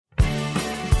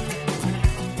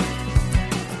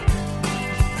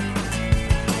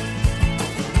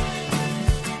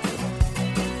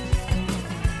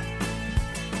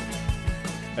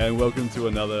And welcome to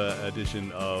another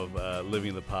edition of Living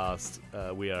in the Past.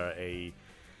 We are a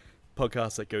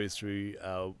podcast that goes through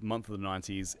our month of the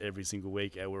 90s every single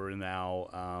week. And we're in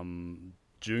our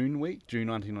June week, June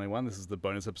 1991. This is the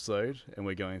bonus episode, and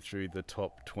we're going through the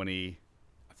top 20.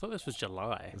 I thought this was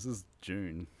July. This is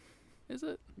June. Is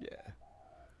it? Yeah.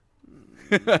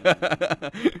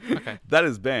 Okay. That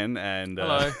is Ben, and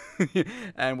Hello.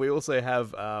 and we also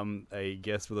have a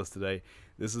guest with us today.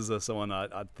 This is someone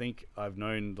I think I've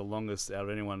known the longest out of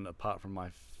anyone apart from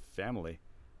my family.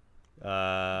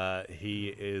 He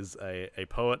is a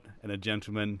poet and a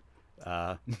gentleman,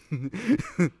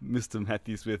 Mr.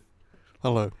 Matthew Smith.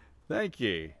 Hello. Thank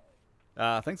you.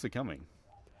 Thanks for coming.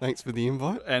 Thanks for the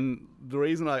invite. And the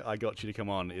reason I got you to come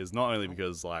on is not only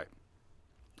because, like,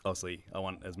 obviously I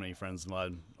want as many friends of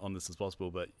mine on this as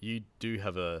possible, but you do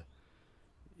have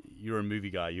you're a movie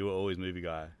guy. You were always a movie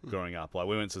guy growing up. Like,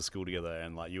 we went to school together,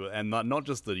 and like you were, and not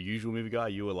just the usual movie guy.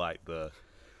 You were like the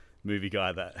movie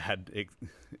guy that had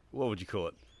what would you call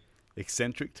it?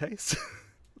 Eccentric taste.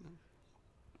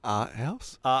 Art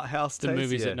house? Art house The taste.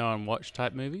 movies yeah. that no one watched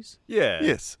type movies? Yeah.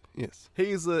 Yes.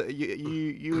 He's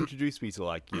you introduced me to,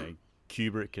 like, you know,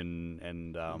 Kubrick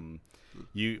and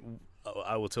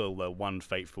I will tell the one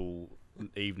fateful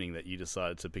evening that you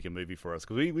decided to pick a movie for us,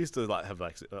 because we used to like have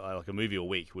like a movie a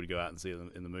week. We'd go out and see it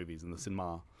in the movies in the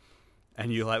cinema,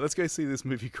 and you're like, let's go see this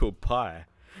movie called Pi.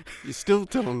 You're still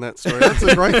telling that story. That's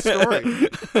a great story.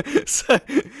 So,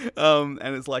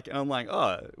 and it's like, I'm like,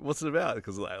 oh, what's it about?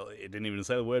 Because like, it didn't even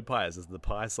say the word pie. It's just the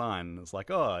pie sign. And it's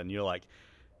like, oh, and you're like,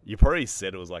 you probably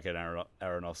said it was like an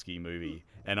Aronofsky movie,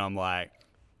 and I'm like,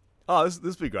 oh, this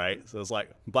would be great. So it's like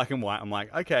black and white. I'm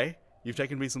like, okay, you've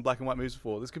taken me some black and white movies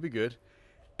before. This could be good.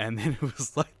 And then it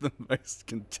was like the most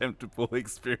contemptible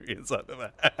experience I've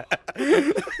ever had.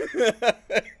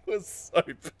 It was so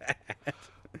bad.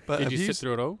 But Did have you sit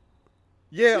through it all?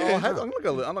 Yeah, Yeah, I'm not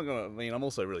gonna. I mean, I'm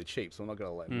also really cheap, so I'm not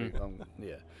gonna let.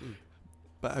 Yeah.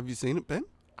 But have you seen it, Ben?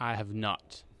 I have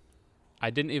not. I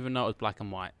didn't even know it was black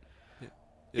and white.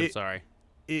 Yeah. Sorry.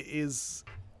 It is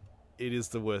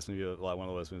the worst movie, like one of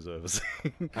the worst movies I've ever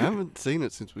seen. I haven't seen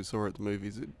it since we saw it at the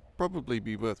movies. It'd probably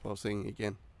be worthwhile seeing it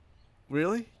again.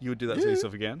 Really? You would do that to Yeah.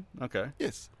 yourself again? Okay.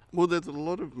 Yes. Well, there's a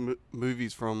lot of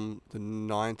movies from the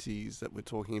 90s that we're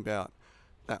talking about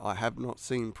that I have not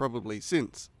seen probably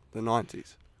since the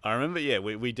 90s. I remember, yeah,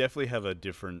 we definitely have a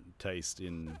different taste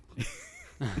in...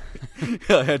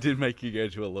 I did make you go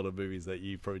to a lot of movies that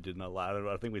you probably did not like.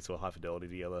 I think we saw High Fidelity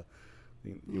together.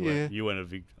 You weren't a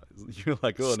big... You were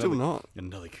like, oh, Still not.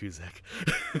 Another Cusack.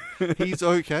 He's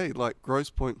okay. Like, Grosse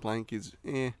Point Blank is,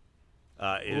 It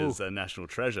is a national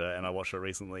treasure, and I watched it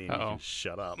recently, and you can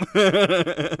shut up.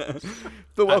 But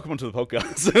welcome onto the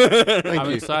podcast. Thank I'm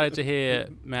you. excited to hear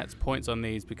Matt's points on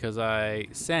these, because I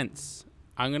sense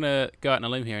I'm going to go out on a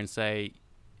limb here and say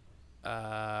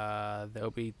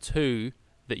there'll be two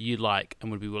that you like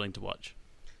and would be willing to watch.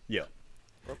 Yeah.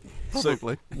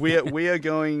 Probably. So we are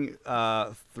going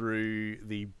through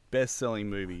the best-selling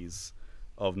movies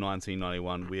of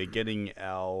 1991. We are getting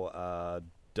our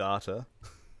data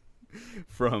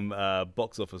from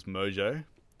Box Office Mojo.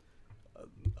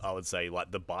 I would say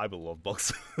like the Bible of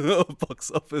box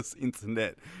office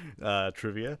internet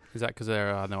trivia. Is that because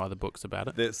there are no other books about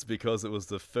it? That's because it was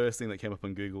the first thing that came up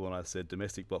on Google when I said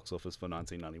domestic box office for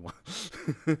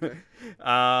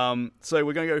 1991. So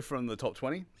we're going to go from the top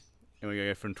 20, and we're going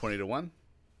to go from 20 to 1,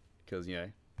 because, you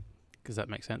know, Because that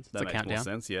makes sense. It's that a makes countdown. more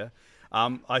sense, yeah.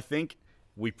 I think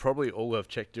we probably all have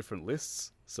checked different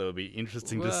lists, so it'll be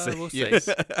interesting to see. We'll see.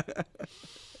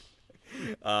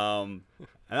 And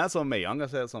that's on me. I'm going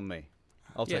to say that's on me.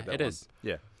 I'll take that it one. is.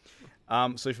 Yeah.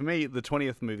 So for me, the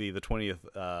 20th movie, the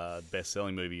 20th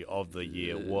best-selling movie of the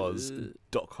year was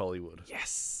Doc Hollywood.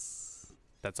 Yes.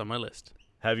 That's on my list.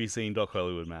 Have you seen Doc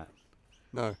Hollywood, Matt?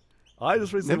 No. I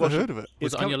just recently Never watched heard of it.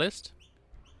 Was it on your list?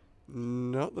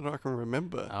 Not that I can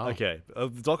remember. Oh. Okay.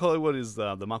 Doc Hollywood is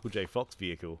the Michael J. Fox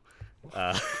vehicle.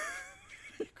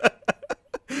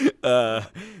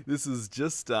 This is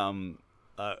just... I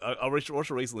watched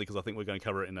it recently because I think we're going to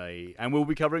cover it and we'll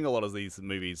be covering a lot of these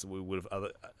movies. We would have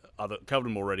other covered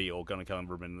them already, or going to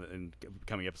cover them in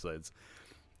coming episodes.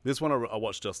 This one I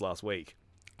watched just last week.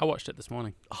 I watched it this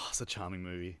morning. Oh, it's a charming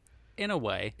movie. In a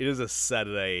way. It is a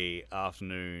Saturday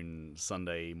afternoon,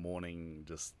 Sunday morning,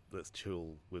 just let's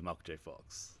chill with Michael J.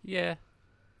 Fox. Yeah,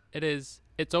 it is.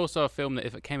 It's also a film that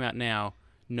if it came out now,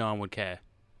 no one would care.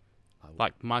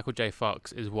 Like, Michael J.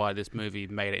 Fox is why this movie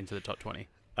made it into the top 20.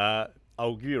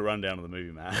 I'll give you a rundown of the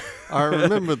movie, Matt. I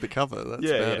remember the cover. That's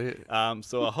about it.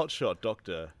 So a hotshot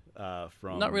doctor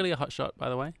from... Not really a hot shot, by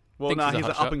the way. Well, Thinks no, he's a he's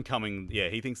an hotshot. up and coming. Yeah,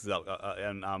 he thinks he's up,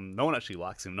 and no one actually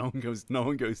likes him. No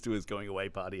one goes to his going away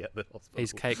party at the hospital.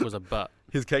 His cake was a butt.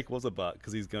 His cake was a butt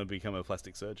because he's going to become a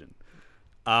plastic surgeon.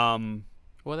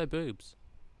 Were they boobs?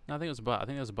 No, I think it was a butt. I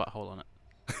think there was a butthole on it.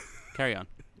 Carry on.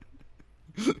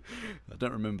 I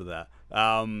don't remember that.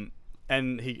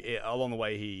 And he along the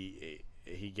way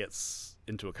he gets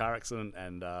into a car accident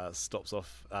and stops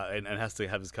off and has to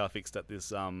have his car fixed at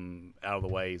this out of the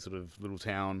way sort of little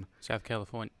town. South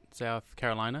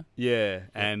Carolina. Yeah,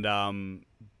 and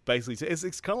basically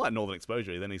it's kind of like Northern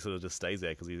Exposure. Then he sort of just stays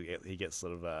there because he gets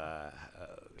sort of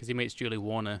Because he meets Julie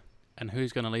Warner. And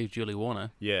who's going to leave Julie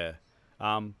Warner? yeah,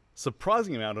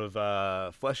 surprising amount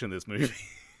of flesh in this movie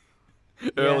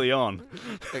early on.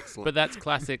 Excellent. But that's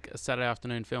classic Saturday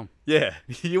afternoon film. Yeah,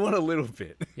 you want a little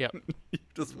bit. Yep. You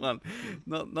just want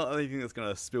not anything that's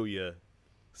gonna spill your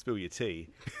tea.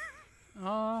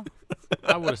 Oh,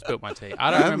 I would have spilled my tea. I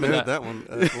I don't haven't remember heard that. that one.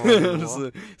 line in a Just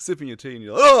while. sipping your tea and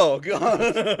you're like, oh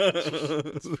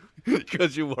god,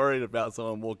 because you're worried about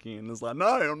someone walking in. It's like, no,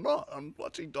 I'm not. I'm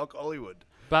watching Doc Hollywood.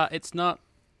 But it's not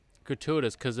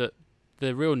gratuitous because the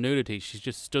real nudity, she's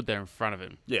just stood there in front of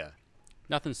him. Yeah,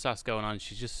 Nothing sus going on.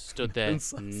 She just stood there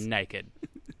Nothing sus. naked.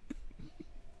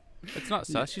 It's not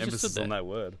sus. She just emphasis stood on there. that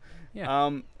word. Yeah.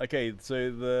 Okay,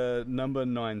 so the number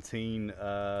 19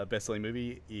 best-selling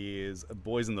movie is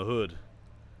Boys in the Hood.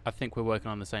 I think we're working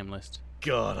on the same list.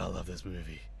 God, I love this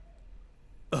movie.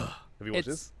 Ugh. Have you watched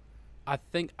this?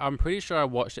 I'm pretty sure I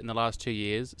watched it in the last 2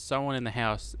 years. Someone in the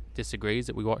house disagrees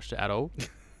that we watched it at all.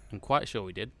 I'm quite sure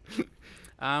we did.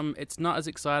 It's not as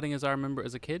exciting as I remember it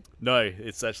as a kid. No,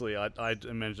 it's actually I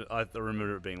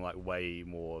remember it being like way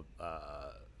more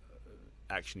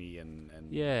actiony and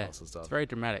Yeah, lots of stuff. it's very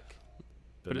dramatic,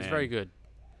 but it's man, very good.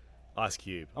 Ice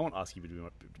Cube. I want Ice Cube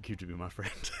to be my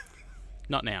friend.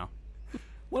 Not now.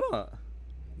 Why not?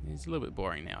 He's a little bit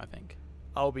boring now, I think.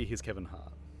 I'll be his Kevin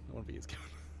Hart. I want to be his Kevin.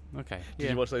 Okay.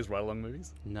 Did you watch those ride-along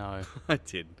movies? No. I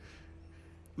did.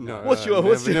 No, What's your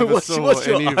never saw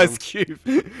any of Ice them. Cube?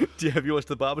 Have you watched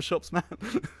the Barbershops, Matt?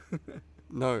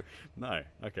 No. No.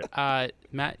 Okay.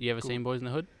 Matt, you ever seen Boys in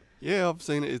the Hood? Yeah, I've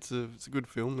seen it. It's a good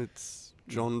film. It's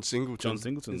John Singleton. John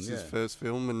Singleton, It's his yeah. first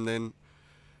film, and then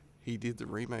he did the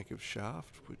remake of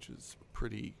Shaft, which is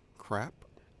pretty crap.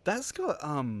 That's got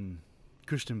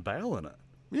Christian Bale in it.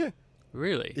 Yeah.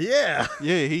 Really? Yeah.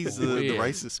 Yeah, he's the Weird.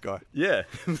 racist guy. Yeah.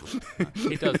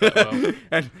 He does that well.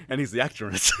 and he's the actor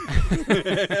in it.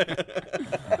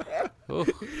 Ooh.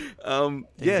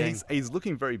 Yeah, Ding, he's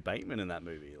looking very Bateman in that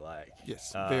movie. Like,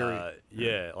 Yes, very.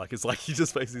 Yeah, like it's like he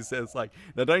just basically says like,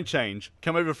 "No, don't change.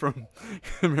 Come over from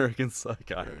American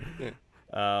Psycho."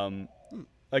 Yeah.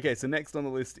 Okay, so next on the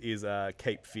list is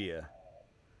Cape Fear,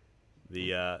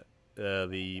 the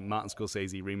Martin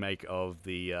Scorsese remake of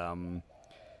the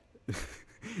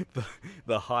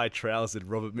the high trousered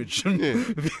Robert Mitchum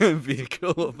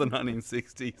vehicle of the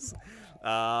 1960s.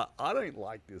 I don't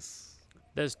like this.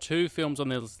 There's 2 films on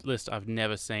this list I've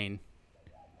never seen.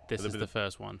 This Are they is bit the of-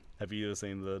 first one. Have you ever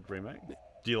seen the remake?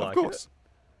 Do you Of like course.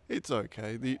 It's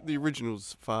okay. The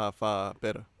original's far, far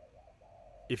better.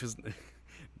 it? If it's,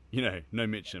 no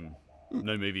Mitchum,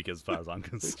 no movie as far as I'm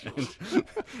concerned.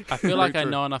 I feel like I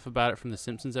true. know enough about it from the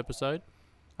Simpsons episode.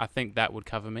 I think that would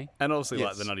cover me. And obviously, like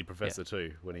Yes. the Nutty Professor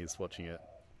too, when he's watching it.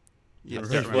 Yes.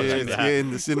 remember Yeah, watching that. in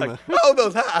the cinema. Like, oh,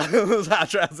 those hat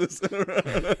trousers. No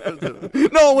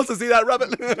one wants to see that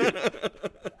rabbit.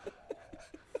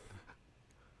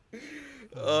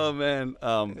 Oh man,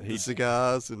 the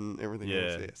cigars and everything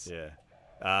else. yeah, Yes.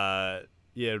 yeah.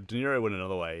 Yeah, De Niro went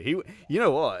another way. You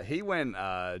know what? He went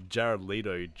Jared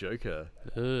Leto Joker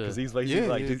because he's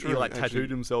basically he true. like Actually,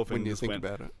 tattooed himself when and you just think went.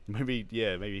 about it.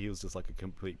 Maybe he was just like a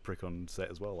complete prick on set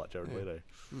as well, like Jared Leto.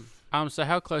 So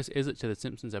how close is it to the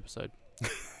Simpsons episode?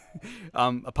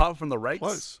 Apart from the rakes,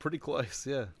 Close. pretty close.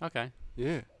 Yeah. Okay.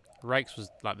 Yeah. Rakes was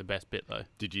like the best bit though.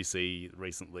 Did you see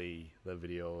recently the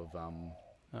video of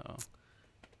Uh-oh.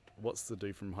 what's the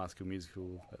dude from High School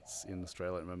Musical that's in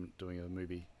Australia at the moment doing a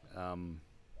movie?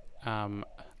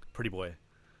 Pretty Boy.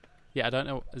 Yeah, I don't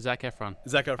know. Zac Efron.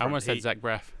 Zac Efron. I almost said Zach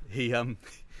Braff.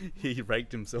 He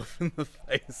raked himself in the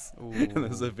face. Ooh. And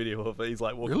there's a video of it. He's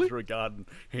like walking Really? through a garden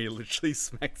and he literally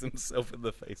smacks himself in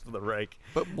the face with a rake.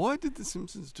 But why did The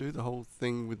Simpsons do the whole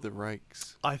thing with the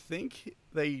rakes? I think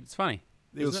It's funny.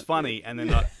 it was Isn't it? funny, and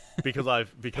then because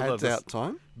I've Pads out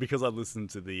time? because I listened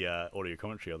to the audio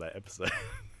commentary of that episode.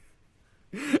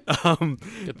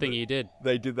 Good thing you did.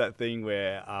 They did that thing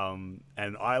where,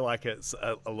 and I like it.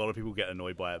 A lot of people get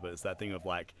annoyed by it, but it's that thing of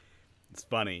like, it's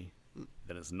funny,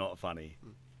 then it's not funny,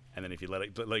 and then if you let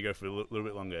it go for a little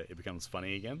bit longer, it becomes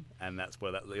funny again. And that's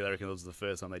where I reckon that was the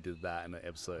first time they did that in an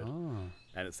episode. Oh.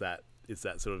 And it's that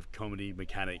sort of comedy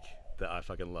mechanic that I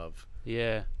fucking love.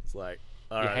 Yeah. It's like,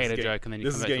 You all right, hate this a is getting- joke and then you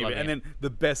this come is back to getting a bit- loving And then the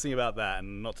best thing about that,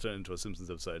 and not to turn it into a Simpsons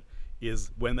episode,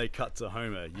 is when they cut to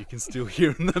Homer, you can still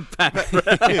hear in the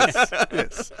background.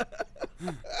 Yes.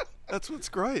 That's what's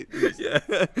great. Yeah.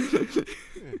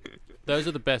 Those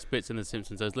are the best bits in The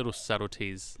Simpsons. Those little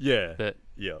subtleties Yeah. that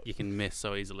Yeah. you can miss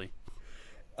so easily.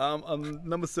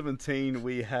 Number 17,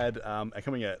 we had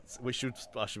coming out.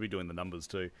 I should be doing the numbers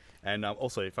too, and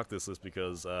also fuck this list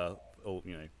because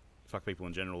fuck people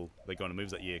in general. They go into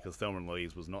movies that year because Thelma and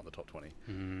Louise was not in the top 20.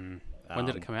 When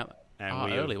did it come out?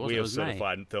 And early, wasn't we it? It have was May.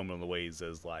 certified Thelma and Louise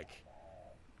as like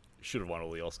should have won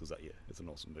all the Oscars that year. It's an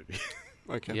awesome movie.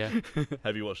 Okay. Yeah.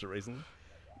 Have you watched it recently?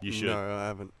 You should. No, I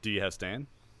haven't. Do you have Stan?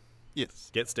 Yes.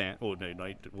 Get Stan. Oh no.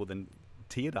 Well then,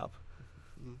 tee it up.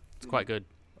 It's quite good.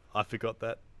 I forgot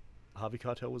that Harvey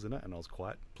Keitel was in it, and I was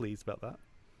quite pleased about that.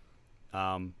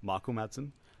 Michael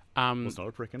Madsen was not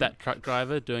a prick in That it. truck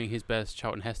driver doing his best,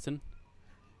 Charlton Heston.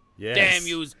 Yes.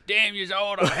 Damn yous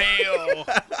all to hell.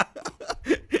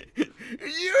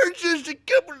 You're just a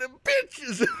couple of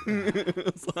bitches.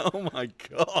 It's like, oh my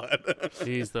god.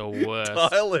 He's the worst.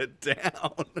 Dial it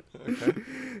down.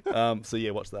 Okay. So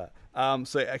yeah, watch that.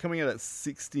 Coming out at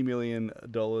 $60 million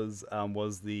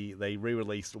was they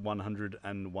re-released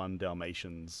 101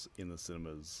 Dalmatians in the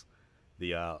cinemas,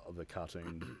 the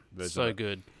cartoon version. So of it.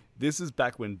 good. This is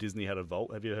back when Disney had a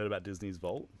vault. Have you heard about Disney's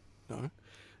vault? No.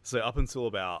 So up until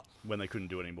about when they couldn't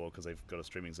do it anymore because they've got a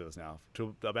streaming service now,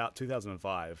 to about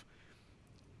 2005,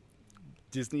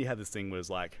 Disney had this thing where it's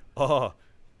like, oh,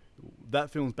 that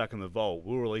film's back in the vault.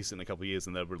 We'll release it in a couple of years,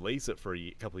 and they'll release it for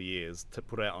a couple of years to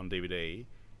put it out on DVD,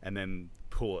 and then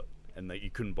pull it, and you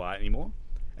couldn't buy it anymore.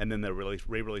 And then they'll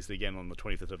re-release it again on the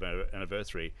 25th of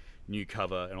anniversary, new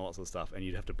cover and all that sort of stuff, and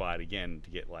you'd have to buy it again to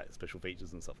get like special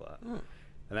features and stuff like that.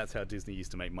 And that's how Disney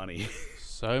used to make money.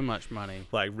 So much money.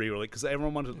 Like re-release, because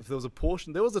everyone wanted. If there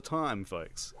was a time,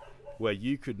 folks, where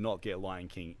you could not get Lion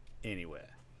King anywhere,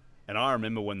 and I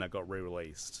remember when that got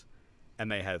re-released, and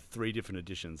they had 3 different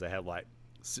editions. They had like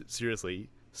seriously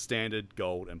standard,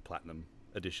 gold, and platinum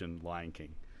edition Lion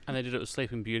King. And they did it with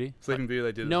Sleeping Beauty. Sleeping Beauty,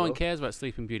 they did. No as one well. cares about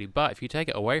Sleeping Beauty, but if you take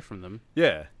it away from them,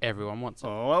 Yeah. everyone wants it.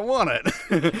 Oh, I want it.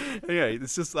 Yeah,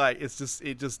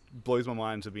 it just blows my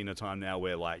mind to be in a time now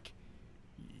where like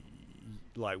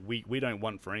we don't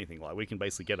want for anything. Like we can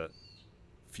basically get it,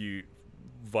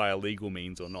 via legal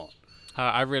means or not.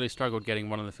 I really struggled getting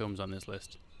one of the films on this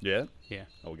list. Yeah. Yeah,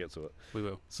 I'll get to it. we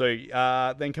will. So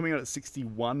then coming out at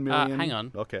 61 million. Hang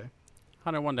on. Okay.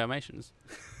 101 Dalmatians.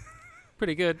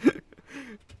 Pretty good.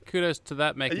 Kudos to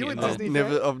that making you it a in there. Disney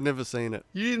fan? I've never seen it.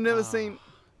 You've never seen.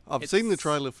 I've seen the It's-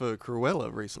 trailer for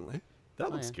Cruella recently.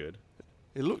 That looks yeah. good.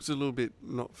 It looks a little bit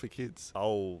not for kids.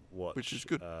 I'll watch. Which is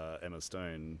good. Emma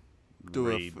Stone. Do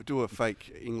a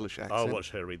fake English accent. I'll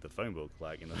watch her read the phone book,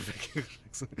 like in a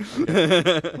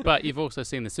But you've also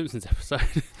seen the Simpsons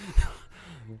episode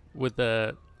with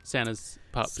the Santa's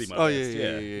pups. See my Oh best.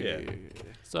 yeah.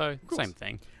 So same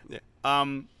thing.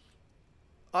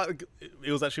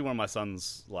 It was actually one of my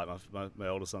son's, like my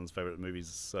older son's favorite movies.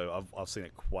 So I've seen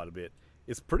it quite a bit.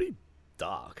 It's pretty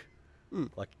dark.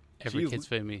 Like Every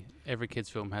kids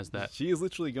film has that. She is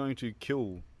literally going to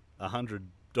kill 100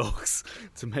 dogs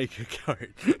to make a coat.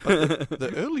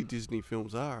 The early Disney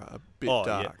films are a bit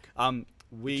dark. Yeah.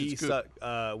 We is good.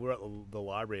 we're at the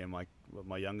library, and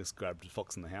my youngest grabbed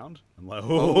Fox and the Hound. I'm like,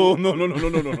 oh no.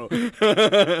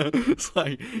 It's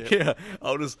like, yeah,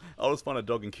 I'll just find a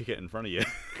dog and kick it in front of you.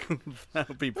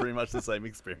 That'll be pretty much the same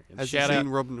experience. Has you Shout seen out-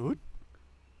 Robin Hood?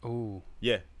 Ooh.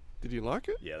 Yeah, Did you like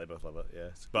it? yeah, they both love it. Yeah,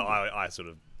 but I sort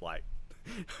of like.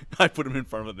 I put him in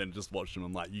front of it, then just watched him.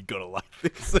 I'm like, you gotta like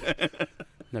this.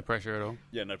 No pressure at all.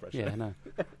 Yeah, no pressure. Yeah,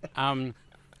 no.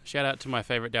 Shout out to my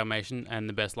favorite Dalmatian and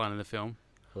the best line in the film.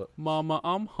 What? Mama,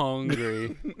 I'm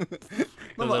hungry. The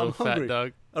Mama, little I'm fat hungry.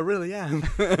 dog. I really am.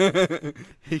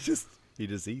 he just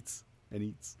eats and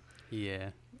eats. Yeah.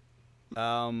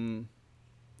 And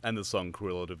the song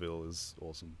Cruella de Vil is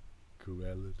awesome.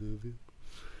 Cruella de Vil.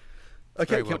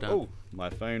 Okay, Very well done. oh, my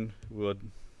phone. We're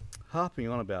harping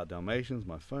on about Dalmatians.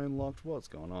 My phone locked. What's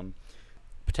going on?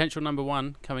 Potential number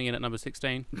 1 coming in at number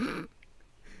 16.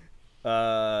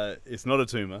 It's not a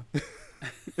tumor.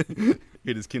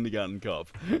 It is Kindergarten Cop.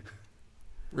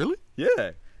 Really?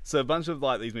 Yeah. So a bunch of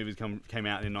like these movies came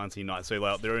out in 1990. So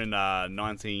like they're in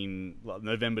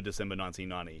November, December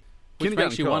 1990. Which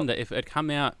makes you Cop. wonder if it had come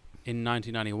out in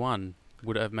 1991,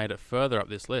 would it have made it further up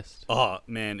this list? Oh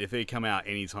man, if it come out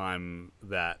any time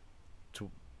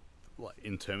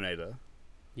in Terminator,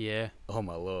 Yeah. Oh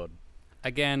my lord.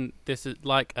 Again, this is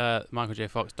like Michael J.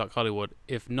 Fox, Doc Hollywood.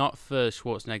 If not for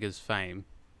Schwarzenegger's fame,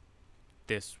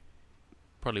 this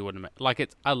probably wouldn't have. Like,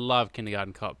 I love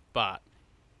Kindergarten Cop, but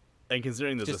And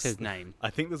considering there's just his name, I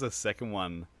think there's a second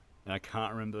one, and I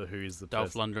can't remember who's the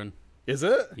Dolph person. Lundgren. Is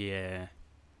it? Yeah.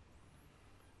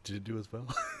 Did it do as well?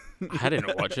 I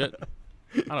didn't watch it.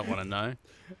 I don't want to know.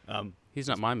 He's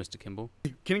not my Mr. Kimball.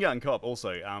 Kindergarten Cop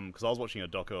also, because I was watching a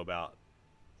doco about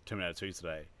Terminator 2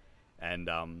 today, and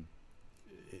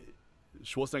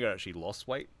Schwarzenegger actually lost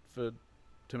weight for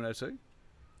Terminator 2.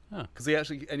 Oh. Because he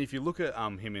actually, and if you look at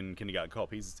him in Kindergarten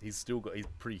Cop, he's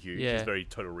pretty huge. Yeah. He's very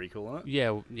Total Recall on it.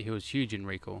 Yeah, he was huge in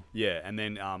Recall. Yeah, and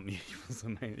then he was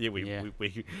amazing. Yeah, we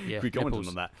commented nipples.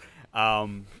 on that.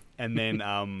 And then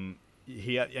and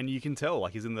you can tell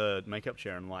like he's in the makeup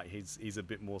chair and like he's a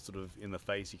bit more sort of in the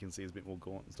face. You can see he's a bit more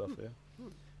gaunt and stuff there.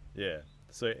 Yeah.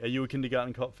 So, are you a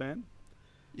Kindergarten Cop fan?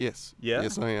 Yes. Yeah?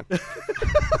 Yes, I am.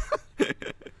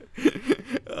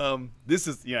 This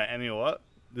is and you know what?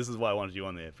 This is why I wanted you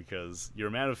on there, because you're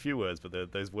a man of few words,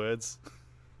 but those words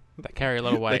That carry a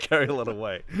lot of they weight. carry a lot of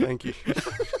weight. Thank you.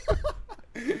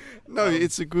 No,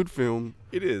 it's a good film.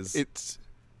 It is. It's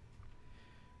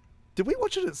Did we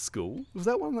watch it at school? Was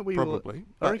that one that we probably. I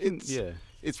But reckon, it's, yeah.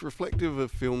 it's reflective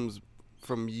of films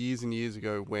from years and years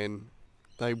ago when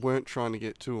they weren't trying to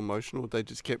get too emotional. They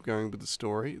just kept going with the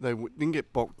story. They didn't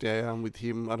get bogged down with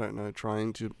him, I don't know,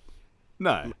 trying to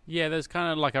No. Yeah, there's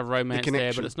kind of like a romance there,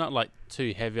 connection. but it's not like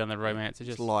too heavy on the romance. It's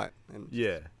just just light. And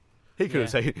Yeah. He could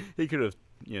have taken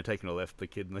taken or left the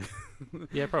kid.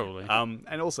 yeah, probably.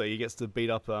 And also he gets to beat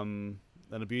up an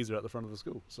abuser at the front of the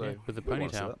school. So Yeah, with the who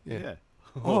wants ponytail. that? Yeah.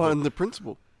 Oh, and the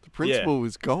principal. The principal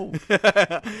is gold.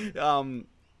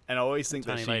 And I always think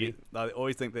Tiny that lady. I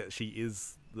always think that she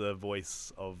is the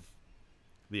voice of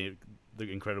the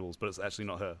Incredibles, but it's actually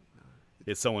not her.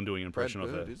 It's someone doing an Brad impression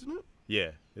of Bird, her. isn't it?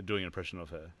 Yeah, they're doing an impression of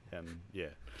her, and yeah.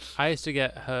 I used to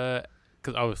get her,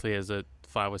 because obviously as a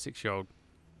 5 or 6 year old,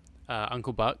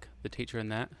 Uncle Buck, the teacher in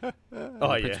that, Oh the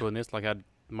yeah. principal in this, like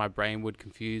my brain would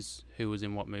confuse who was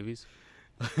in what movies.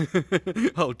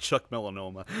 Oh, Chuck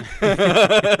Melanoma.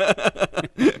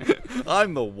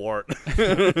 I'm the wart.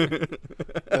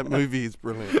 That movie is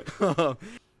brilliant.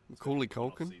 Macaulay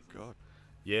Culkin. God.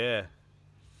 Yeah,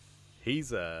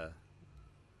 he's I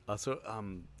saw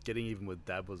Getting Even with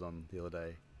Dad was on the other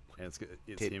day, and it's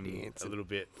Ted him Danson. a little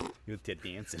bit. He was Ted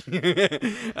Danson,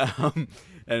 and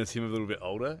it's him a little bit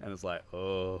older, and it's like,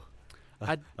 oh,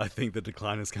 I think the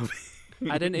decline is coming.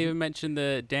 I didn't even mention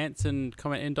the dance and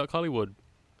comment in Doc Hollywood.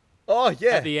 Oh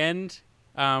yeah, At the end,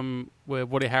 where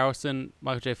Woody Harrelson,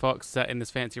 Michael J. Fox sat in this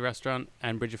fancy restaurant,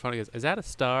 and Bridget Fonda goes, "Is that a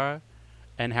star?"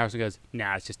 And Harrison goes,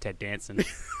 "Nah, it's just Ted Danson."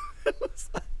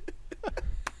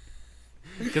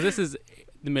 Because this is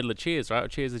the middle of Cheers, right? Or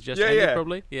Cheers is just ended,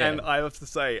 probably. Yeah. And I have to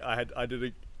say, I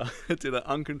did an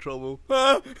uncontrollable.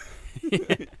 You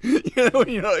know when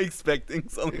you're not expecting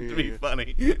something to be Yeah.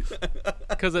 funny.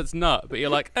 Because it's not, but you're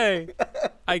like, hey,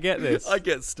 I get this. I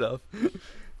get stuff.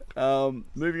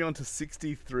 Moving on to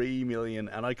 63 million,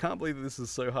 and I can't believe that this is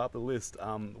so hard to list.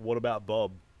 What About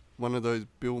Bob? One of those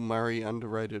Bill Murray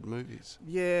underrated movies.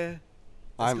 Yeah,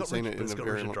 I haven't seen it in it's a got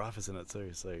very Richard long. Dreyfuss in it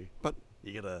too, so But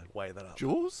you gotta weigh that up.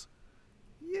 Jaws?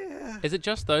 Yeah, Is it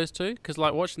just those two? Because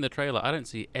like watching the trailer, I don't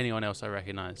see anyone else I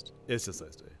recognized. it's just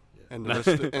those two. Yeah. And the rest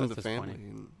of, and That's the family.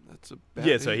 disappointing. And that's about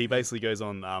Yeah, it. so he basically goes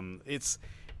on.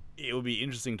 It would be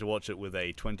interesting to watch it with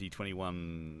a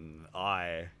 2021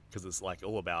 eye, because it's like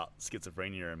all about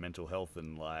schizophrenia and mental health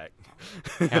and like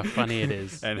How funny it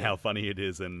is. and how funny it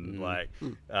is, and like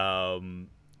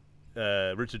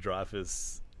Richard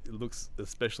Dreyfuss looks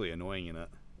especially annoying in it.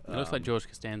 It looks like George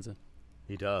Costanza.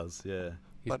 He does, yeah.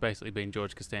 He's But- basically been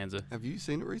George Costanza. Have you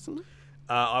seen it recently?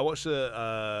 I watched it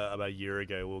about a year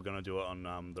ago. We were gonna do it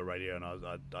on the radio, and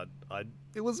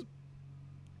it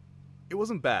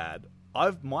wasn't bad.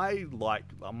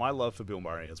 My love for Bill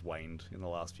Murray has waned in the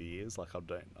last few years. Like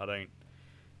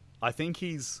I think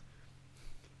he's,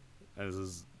 and this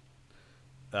is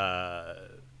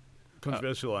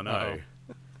controversial, I know. uh-oh.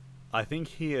 I think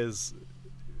he has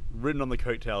ridden on the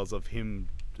coattails of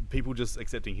people just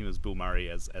accepting him as Bill Murray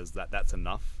as that's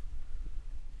enough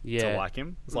Yeah. to like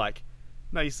him. It's like,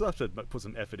 no, you still have to put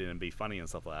some effort in and be funny and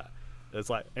stuff like that. It's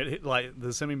like,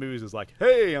 there's so many movies it's like,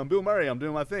 hey, I'm Bill Murray, I'm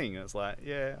doing my thing. And it's like,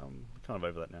 yeah, I'm kind of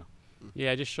over that now.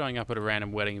 Yeah, just showing up at a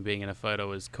random wedding and being in a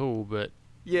photo is cool, but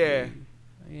Yeah.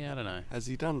 yeah, I don't know. Has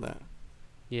he done that?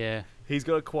 Yeah. He's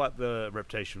got quite the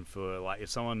reputation for, like, if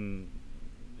someone,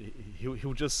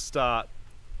 he'll just start,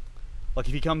 like,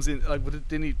 if he comes in, like,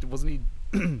 wasn't he,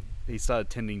 he started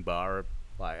tending bar,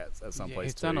 like, at some Yeah, place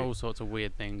he's too. done all sorts of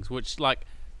weird things, which, like,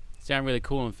 sound really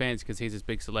cool and fancy because he's this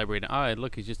big celebrity. And,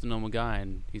 look, he's just a normal guy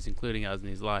and he's including us in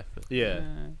his life. But, Yeah.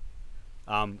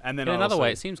 And then in another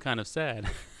way, it seems kind of sad.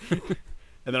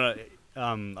 And then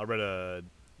I read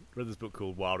this book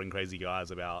called Wild and Crazy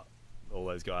Guys about all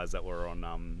those guys that were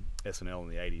on SNL in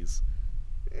the 80s.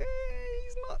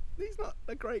 He's not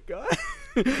a great guy.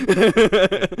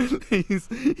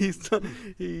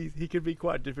 he could be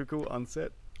quite difficult on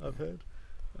set, I've heard.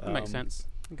 That makes sense.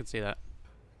 I can see that.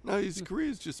 No, his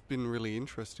career's just been really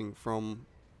interesting from...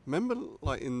 Remember,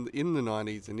 like, in the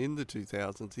 90s and in the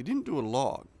 2000s, he didn't do a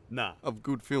lot Nah. of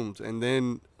good films, and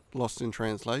then Lost in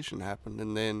Translation happened,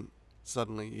 and then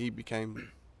suddenly he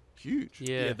became huge.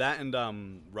 Yeah. That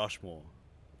and Rushmore.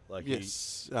 Like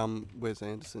Yes, Wes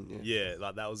Anderson, yeah. Yeah,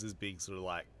 like that was his big sort of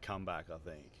like comeback, I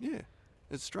think. Yeah.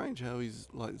 It's strange how he's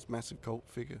like this massive cult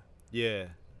figure. Yeah,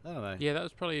 I don't know. Yeah, that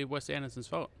was probably Wes Anderson's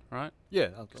fault, right? Yeah,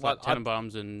 Like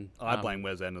Tenenbaums and... I blame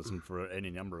Wes Anderson for any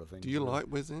number of things. Do you like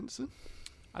Wes Anderson?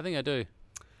 I think I do.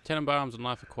 Tenenbaums and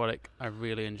Life Aquatic, I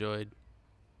really enjoyed.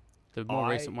 The more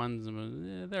recent ones,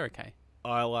 they're okay.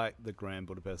 I like the Grand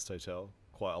Budapest Hotel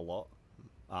quite a lot,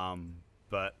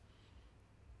 but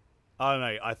I don't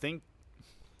know. I think,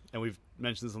 and we've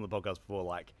mentioned this on the podcast before,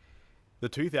 like the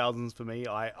 2000s for me,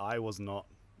 I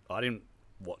didn't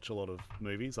watch a lot of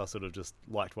movies. I sort of just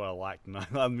liked what I liked, and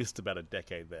I missed about a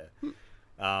decade there.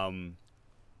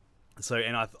 So,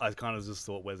 and I kind of just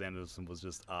thought Wes Anderson was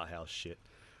just art house shit.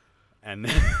 And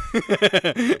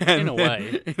In a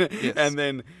way. Yes. And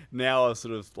then now I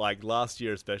sort of like last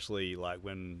year, especially like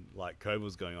when like COVID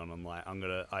was going on, I'm like,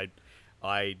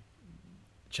 I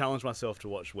challenged myself to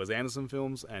watch Wes Anderson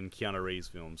films and Keanu Reeves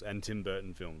films and Tim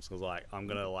Burton films. Because like I'm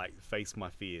gonna like face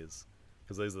my fears,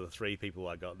 because those are the three people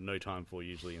I got no time for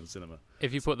usually in cinema.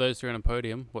 If you put those three on a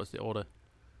podium, what's the order?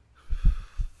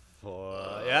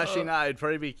 Actually, no, it'd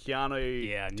probably be Keanu.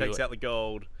 Yeah, I knew takes it. out the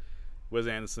gold. Wes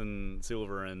Anderson,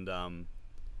 silver, and Burton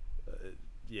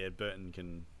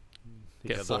can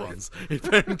Get have the sucked. bronze.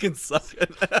 Burton can suck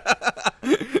it.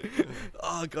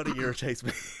 Oh god, it irritates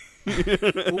me.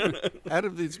 Well, out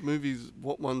of these movies,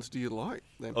 what ones do you like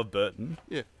then? Of Burton,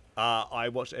 Yeah. I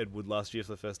watched Ed Wood last year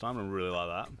for the first time and really like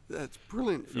that. That's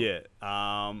brilliant film. Yeah,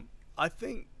 I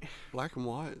think, Black and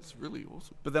white, it's really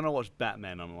awesome. but then I watched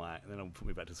Batman. I'm like, then it'll put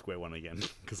me back to square one again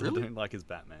because Really? I don't like his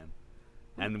Batman.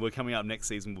 And we're coming up next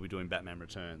season. We'll be doing Batman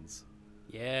Returns.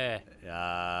 Yeah.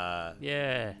 Uh,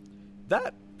 Yeah.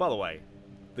 That, by the way,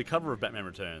 the cover of Batman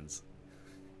Returns,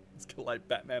 it's got like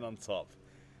Batman on top,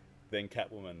 then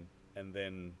Catwoman, and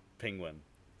then Penguin.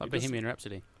 Like It just- Bohemian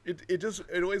Rhapsody.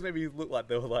 It always made me look like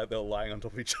they were lying on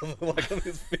top of each other, like on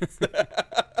his fist. I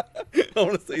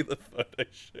want to see the photo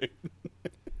shoot.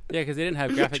 Yeah, because they didn't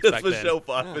have graphics Just back for then. Michelle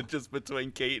Pfeiffer, just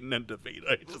between Keaton and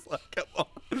DeVito. Just like, come on.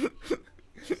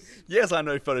 Yes, I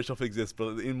know Photoshop exists,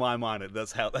 but in my mind,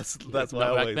 that's why I But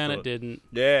always back then thought. it didn't.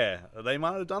 Yeah, they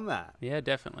might have done that. Yeah,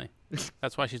 definitely.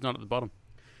 That's why she's not at the bottom.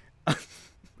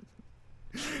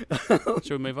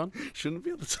 Should we move on? Shouldn't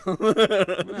be at the top. I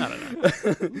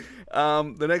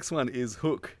don't know. The next one is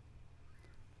Hook.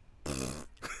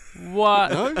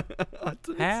 What? No?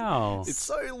 How? It's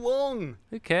so long.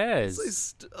 Who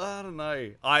cares? I don't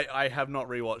know. I have not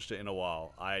rewatched it in a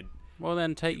while. Well,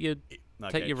 then take your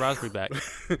raspberry back.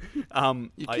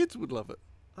 Your kids would love it.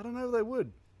 I don't know if they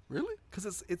would, Really?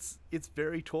 because it's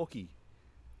very talky.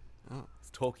 Oh. It's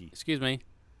talky. Excuse me.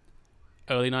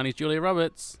 Early 90s Julia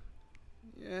Roberts.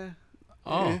 Yeah.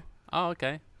 Oh. Yeah. Oh,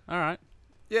 okay. All right.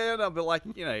 Yeah, no, but like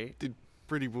Did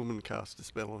Pretty Woman cast a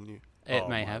spell on you? It oh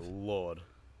may my have. Lord.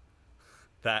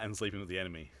 That and Sleeping with the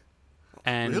Enemy.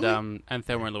 And Really? and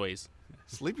Thelma and Louise.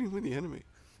 Sleeping with the Enemy.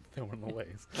 Thelma and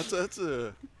Louise. That's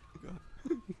a...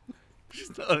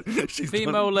 She's not. She's not-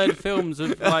 Female-led films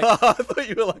of like. I thought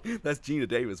you were like, that's Gina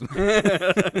Davis.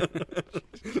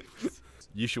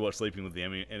 You should watch Sleeping with the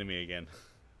Enemy again.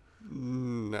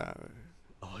 No.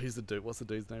 Oh, he's the dude. What's the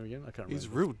dude's name again? I can't remember. He's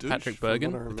real douche. Patrick from what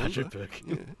Bergen? I remember. Patrick Burke.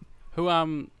 Yeah. Who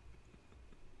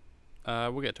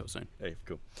we'll get to it soon. Hey,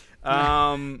 cool. He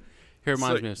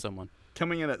reminds So- me of someone.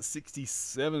 Coming in at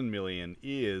 67 million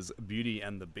is Beauty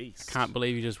and the Beast. Can't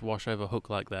believe you just wash over Hook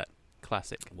like that.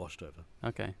 Classic. Washed over.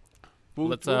 Okay. We'll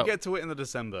Let's, get to it in the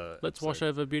December. Let's wash episode.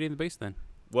 over Beauty and the Beast then.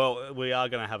 Well, we are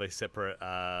going to have a separate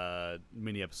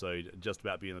mini episode just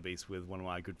about Beauty and the Beast with one of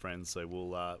my good friends, so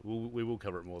we will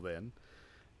cover it more then.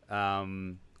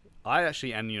 I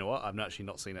actually, and you know what? I've actually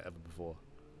not seen it ever before.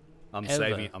 I'm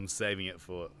Ever? saving it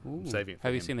for. Ooh. Saving it for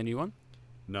Have you him. seen the new one?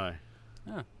 No.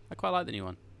 Oh, I quite like the new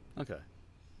one. Okay.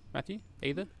 Matthew,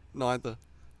 either? Neither.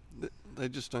 They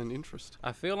just don't interest.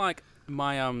 I feel like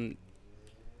my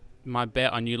my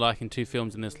bet on you liking two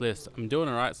films in this list, I'm doing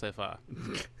alright so far.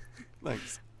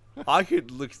 Thanks. I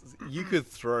could look. You could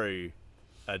throw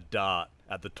a dart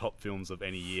at the top films of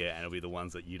any year, and it'll be the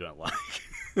ones that you don't like.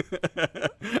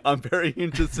 I'm very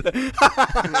interested.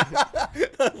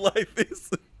 I like this.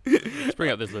 Let's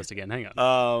bring up this list again. Hang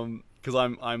on. Because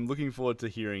I'm looking forward to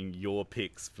hearing your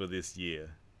picks for this year.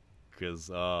 Because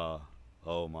oh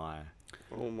my,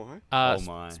 Oh my. oh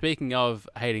my. Speaking of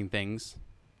hating things,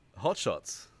 Hot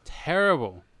Shots.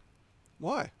 terrible.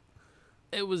 Why?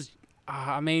 It was.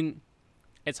 I mean,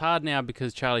 it's hard now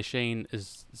because Charlie Sheen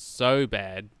is so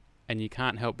bad, and you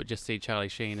can't help but just see Charlie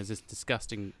Sheen as this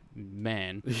disgusting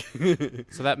man.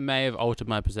 So that may have altered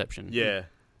my perception. Yeah,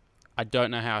 I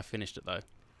don't know how I finished it though.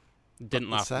 Didn't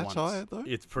The laugh satire once. though.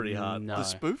 it's pretty hard. No. The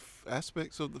spoof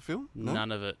aspects of the film. No.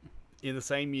 None of it. In the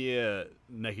same year,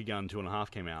 Naked Gun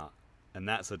 2.5 came out, and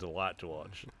that's a delight to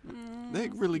watch. They're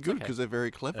really good okay. because they're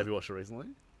very clever. Have you watched it recently?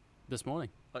 This morning.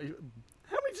 How many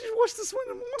did you watch this one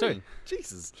in the morning?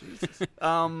 Jesus.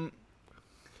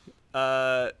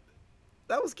 That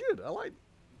was good. I like.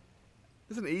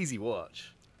 It's an easy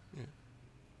watch.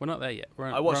 We're not there yet.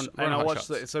 I watched we're on I Hot watched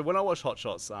Shots. so when I watched Hot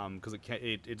Shots, because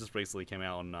it just recently came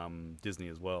out on Disney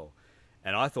as well,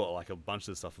 and I thought like a bunch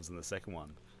of the stuff was in the second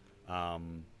one,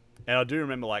 and I do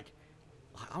remember like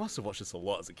I must have watched this a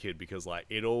lot as a kid because like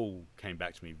it all came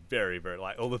back to me very very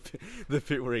like all the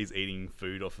bit where he's eating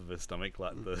food off of his stomach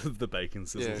like the bacon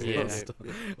sizzles Yeah. and stuff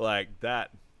like that.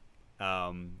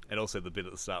 And also the bit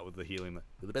at the start with the healing,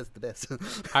 the best.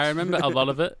 I remember a lot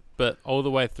of it, but all the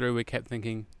way through we kept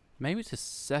thinking, maybe it's the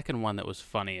second one that was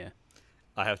funnier.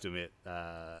 I have to admit,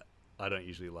 I don't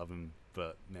usually love him,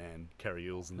 but man, Carrie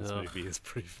Yules in this Ugh. movie is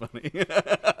pretty funny.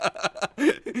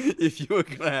 If you were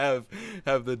gonna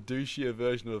have the douchier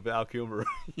version of Val Kilmer,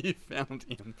 you found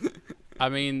him. I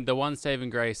mean, the one saving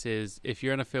grace is if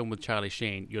you're in a film with Charlie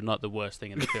Sheen, you're not the worst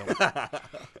thing in the film.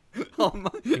 Oh my!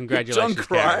 Congratulations, John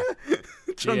Cryer. Karen.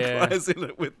 John Yeah. Cryer's in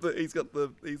it with he's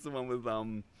the one with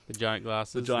The giant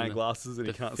glasses. the giant and glasses and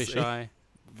the he can't fish see. eye.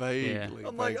 Vaguely.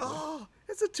 I'm like, vaguely. oh,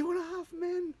 it's a 2.5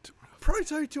 men.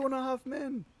 Proto 2.5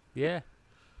 men. Yeah.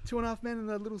 2.5 men and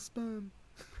a little sperm.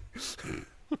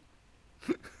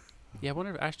 Yeah, I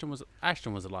wonder if Ashton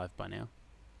was alive by now.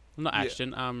 Well, not Yeah.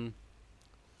 Ashton.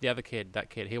 The other kid, that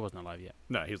kid, he wasn't alive yet.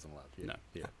 No, he wasn't alive. Yeah. No.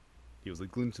 Yeah. He was a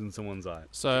glint in someone's eye.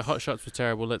 So Hot Shots was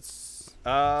terrible. Let's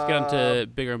get Uh, on to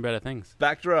bigger and better things.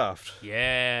 Backdraft.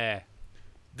 Yeah.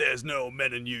 There's no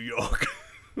men in New York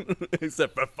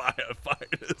except for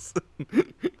firefighters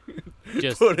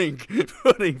Just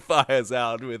putting fires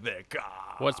out with their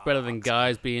cars. what's better than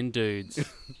guys being dudes?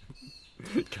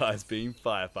 Guys being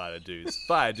firefighter dudes?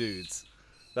 Fire dudes.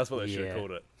 That's what they should have Yeah.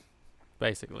 called it.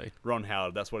 Basically. Ron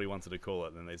Howard, that's what he wanted to call it.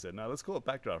 And then they said, no, let's call it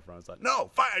Backdraft. And I was like, no,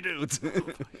 fire dudes.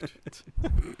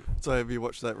 So have you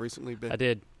watched that recently, Ben? I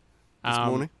did. This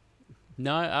morning?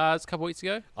 No, it's a couple weeks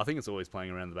ago. I think it's always playing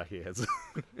around the back of your heads.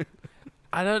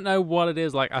 I don't know what it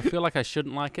is. Like, I feel like I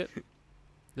shouldn't like it.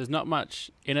 There's not much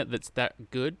in it that's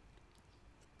that good.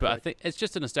 But I think it's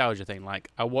just a nostalgia thing. Like,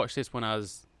 I watched this when I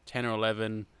was 10 or 11,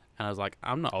 and I was like,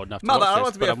 I'm not old enough to Mother, watch I this.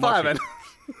 want to be but a I'm watching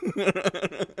fireman.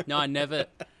 it. No, I never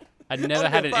I had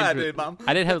an fire interest. dude, Mum.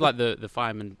 I did have, like, the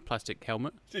fireman plastic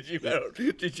helmet. Did you wear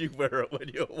it when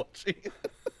you were watching it?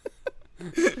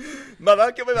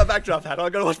 Mother, give me my Backdraft hat. I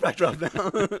gotta watch Backdraft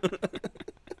now.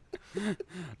 I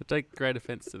take great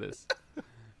offense to this.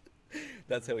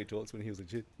 That's how he talks when he was a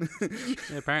kid.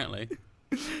 Yeah, apparently.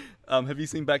 Have you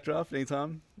seen Backdraft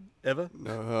anytime ever?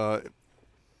 No,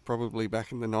 probably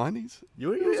back in the 90s.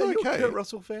 You're was a okay. Kurt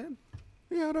Russell fan?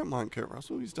 Yeah, I don't mind Kurt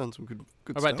Russell. He's done some good What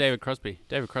stuff. about David Crosby?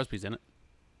 David Crosby's in it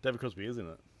David Crosby is in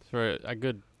it. for a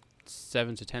good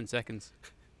 7 to 10 seconds.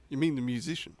 You mean the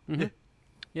musician? Mm-hmm.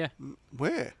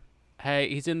 Where? Hey,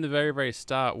 he's in the very, very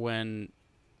start when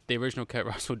the original Kurt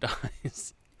Russell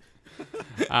dies.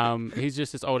 He's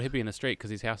just this old hippie in the street because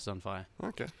his house is on fire.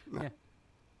 Okay. No. Yeah.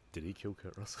 Did he kill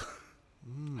Kurt Russell?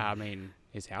 I mean,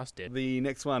 his house did. The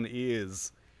next one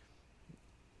is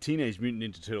Teenage Mutant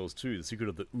Ninja Turtles 2: The Secret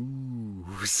of the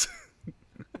Ooze.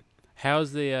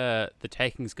 How's the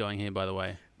takings going here, by the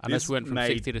way? I know This this went from made-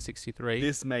 60 to 63.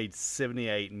 This made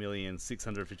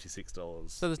 $78,656,000.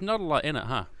 So there's not a lot in it,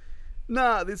 huh?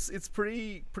 Nah, it's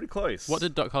pretty close. What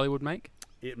did Doc Hollywood make?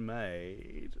 It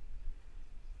made?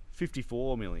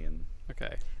 54 million.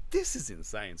 Okay. This is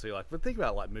insane. So you're like, but think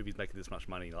about like movies making this much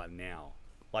money like now.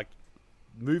 Like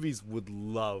movies would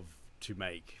love to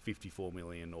make 54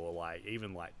 million or like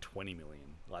even like 20 million.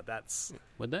 Like that's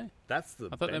Would they? the.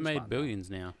 I thought they benchmark made now. billions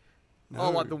now. No. Oh,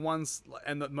 like the ones,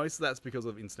 and most of that's because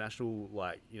of international.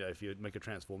 Like you know, if you make a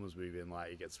Transformers movie and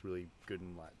like it gets really good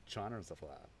in like China and stuff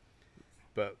like that.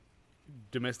 But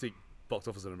domestic box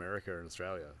office in America and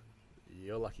Australia,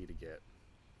 you're lucky to get.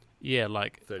 Yeah,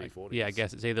 like 30, like, 40. yeah, I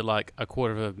guess it's either like a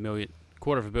quarter of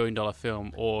 $1 billion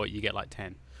film, or you get like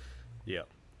 10. Yeah.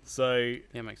 So,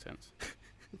 Yeah, makes sense.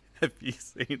 have you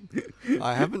seen?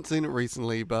 I haven't seen it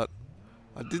recently, but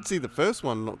I did see the first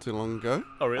one not too long ago.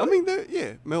 Oh, really? I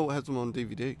mean, Mel has them on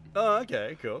DVD. Oh,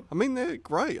 okay, cool. I mean, they're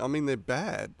great. I mean, they're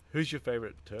bad. Who's your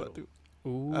favorite turtle? But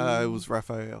Ooh. it was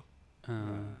Raphael.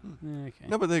 Okay.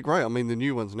 No, but they're great. I mean, the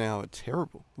new ones now are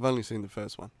terrible. I've only seen the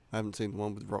first one. I haven't seen the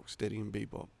one with Rocksteady and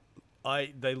Bebop.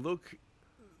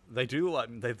 They do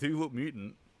look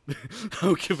mutant.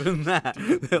 I'll give them that.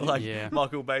 They're like, Yeah.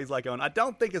 Michael Bay's like going, I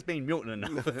don't think it's been mutant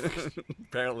enough.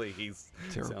 Apparently he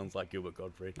Terrible. sounds like Gilbert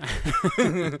Godfrey.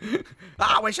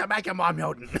 We should make him more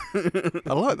mutant.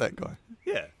 I like that guy.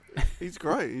 Yeah. He's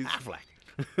great. He's,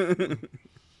 Affleck.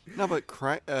 no, but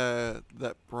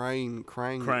that Brain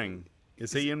Krang. Krang.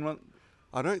 Is he in one?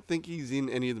 I don't think he's in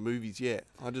any of the movies yet.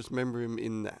 I just remember him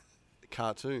in the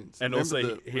cartoons. And Remember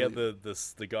also the he had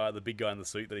the big guy in the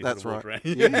suit that he That's sort of right.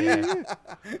 walked Yeah, around.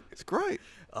 yeah. It's great.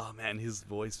 Oh man, his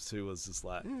voice too was just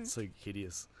like so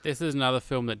hideous. This is another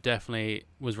film that definitely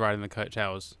was riding the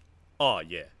coattails. Oh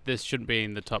yeah. This shouldn't be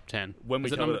in the top 10. When we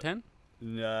is it covered number it- 10?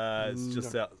 No, it's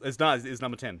just No. out. It's not. It's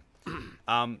number 10.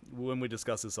 When we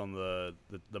discussed this on the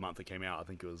month it came out, I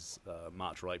think it was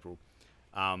March or April.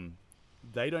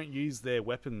 They don't use their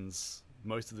weapons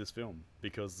most of this film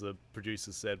because the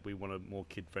producers said we want a more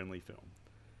kid-friendly film.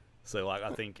 So like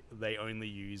I think they only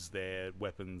use their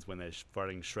weapons when they're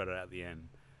fighting Shredder at the end.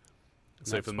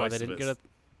 So That's for why most they of didn't it, get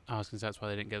I was going to say that's why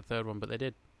they didn't get a third one, but they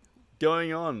did.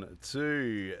 going on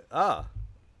to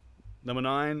number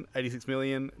 9, 86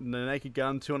 million, The Naked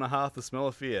Gun, 2.5, The Smell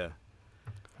of Fear.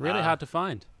 Really hard to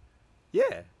find.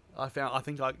 Yeah,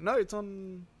 no, it's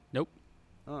on. Nope.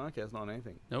 Oh, okay, it's not on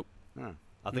anything. Nope. Oh,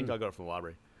 I think I got it from the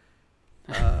library.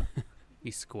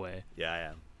 He's square.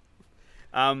 Yeah,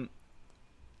 I am.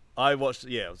 I watched.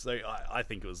 Yeah, so I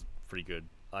think it was pretty good.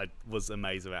 I was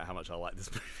amazed about how much I liked this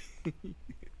movie.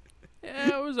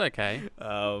 Yeah, it was okay.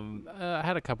 I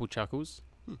had a couple chuckles.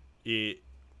 It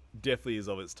definitely is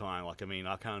of its time. Like, I mean,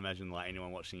 I can't imagine like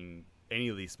anyone watching any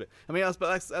of these. I mean,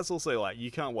 that's also like you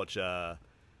can't watch.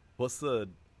 What's the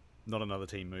Not Another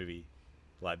Teen movie?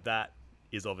 Like that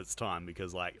is of its time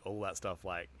because like all that stuff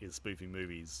like is spoofing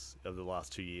movies of the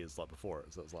last 2 years like before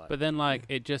it. So it's like, But then, like,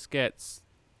 it just gets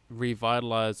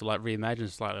revitalized or, like, reimagined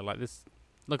slightly. Like this,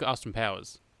 look at Austin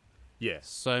Powers. yeah,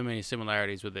 So many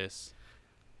similarities with this.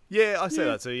 yeah, I say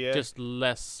that too. Yeah, Just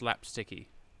less slapsticky.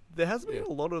 there has been Yeah.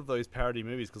 a lot of those parody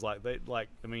movies because like they like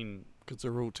I mean. Because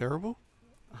they're all terrible.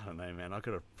 I don't know, man. I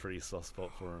got a pretty soft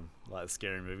spot for them, like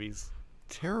scary movies.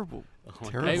 Terrible. Oh my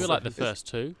Terrible. Maybe God. like the first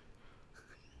two.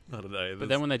 I don't know. But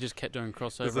then when they just kept doing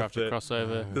there's crossover a after third-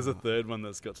 crossover. there's a third one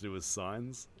that's got to do with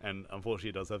signs, and unfortunately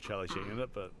it does have Charlie Sheen in it,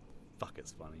 but fuck,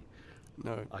 it's funny.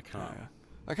 No. I can't.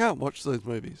 I can't watch those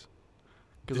movies.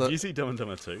 Did you see Dumb and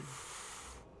Dumber 2?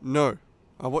 No.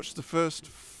 I watched the first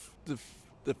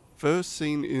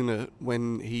scene in it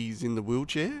when he's in the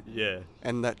wheelchair, Yeah.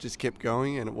 and that just kept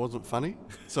going, and it wasn't funny.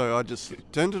 So I just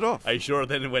turned it off. Are you sure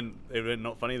then it went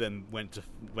not funny, then went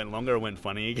longer and went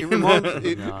funny It again?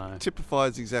 reminds, No.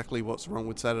 typifies exactly what's wrong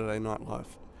with Saturday Night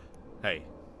Live. Hey,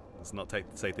 let's not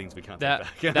say things we can't That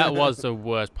take back. that was the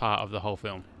worst part of the whole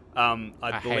film. I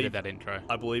hated believe that intro.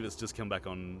 I believe it's just come back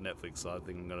on Netflix, so I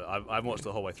think I'm gonna. I've watched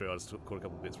the whole way through. I just caught a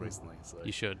couple of bits recently. So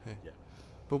You should.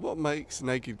 But what makes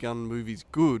Naked Gun movies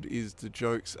good is the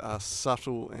jokes are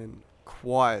subtle and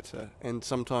quieter, and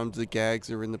sometimes the gags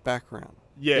are in the background.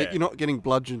 yeah, You're not getting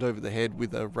bludgeoned over the head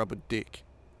with a rubber dick,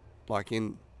 like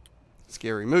in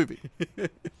Scary Movie.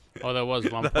 Oh, there was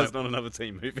one that's point. not another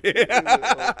team movie.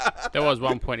 There was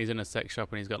one point he's in a sex shop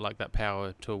and he's got like that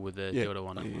power tool with the Yeah. dildo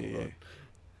on it.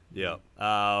 Yeah.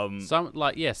 Yeah.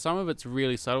 Some of it's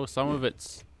really subtle. Some of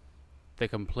it's the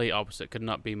complete opposite. Could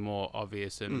not be more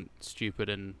obvious and stupid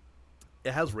and.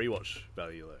 It has rewatch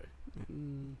value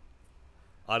though.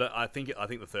 I think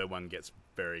the third one gets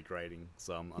very grating,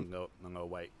 so I'm gonna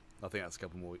wait. I think that's a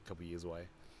couple years away.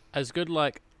 As good,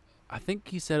 like, I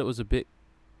think you said it was a bit.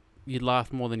 You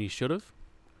laughed more than you should have.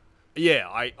 Yeah,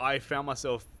 I found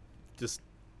myself just.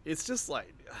 It's just like,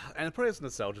 and it probably has a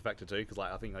nostalgia factor too, because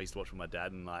like I think I used to watch with my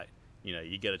dad, and like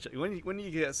you get when you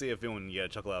get to see a film and you get a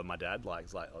chuckle out of my dad, like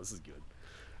it's like, oh, this is good.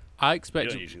 I You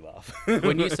expected don't usually laugh.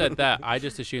 when you said that, I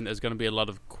just assumed there's going to be a lot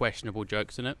of questionable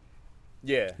jokes in it.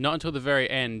 Yeah, Not until the very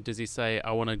end does he say,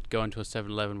 "I want to go into a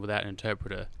 7-Eleven without an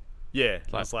interpreter." yeah.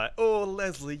 It's like, oh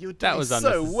Leslie, you're That doing was so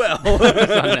unnecessary. well.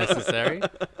 It's unnecessary.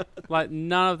 Like,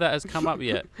 none of that has come up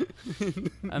yet.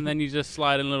 And then you just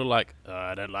slide in a little like, oh,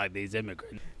 I don't like these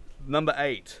immigrants. Number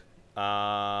 8.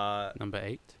 Number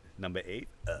 8. Number 8.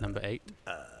 Number 8.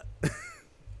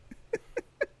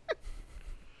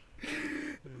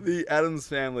 The Addams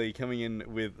Family coming in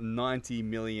with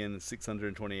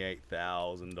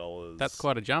 $90,628,000. That's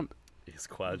quite a jump. It's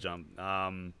quite a jump.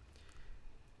 I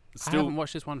Still, haven't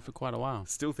watched this one for quite a while.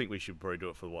 still think we should probably do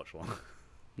it for the watch along.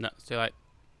 No, it's too late.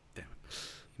 Damn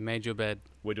You made your bed.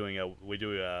 We did a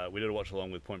watch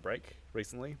along with Point Break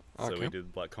recently, so Okay. we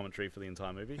did like commentary for the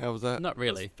entire movie. How was that? Not It was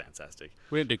really. fantastic.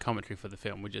 We didn't do commentary for the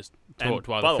film. We just And talked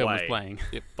while by the the film was way- playing.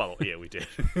 But yeah, we did.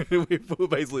 We were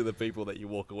basically the people that you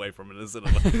walk away from in a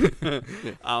cinema.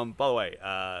 By the way,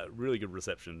 really good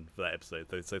reception for that episode.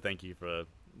 So thank you for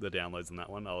the downloads on that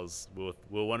one. We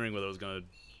were wondering whether it was gonna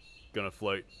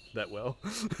float that well.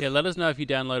 Yeah, let us know if you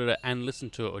downloaded it and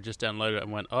listened to it, or just downloaded it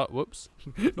and went, oh, whoops.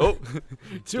 Oh,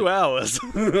 2 hours.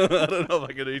 I don't know if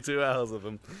I can do 2 hours of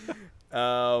them.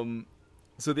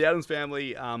 So the Addams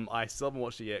Family, I still haven't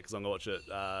watched it yet because I'm gonna watch it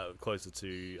closer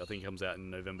to. I think it comes out in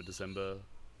November, December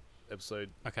episode.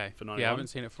 Okay. For Yeah, 91? I haven't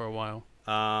seen it for a while.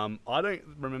 I don't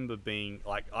remember being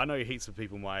like. I know heaps of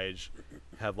people my age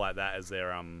have like that as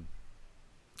their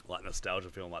like nostalgia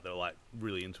film. Like they're like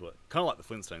really into it. Kind of like the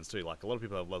Flintstones too. Like a lot of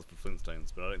people have love for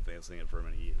Flintstones, but I don't think I've seen it for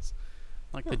many years.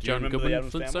 Like Do the you John remember the Goodman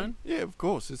Addams Family? Flintstone? Yeah, of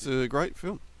course. It's a great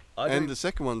film. And the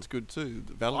second one's good too.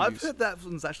 The I've values. heard that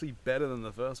one's actually better than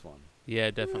the first one.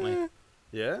 Yeah, definitely. Yeah,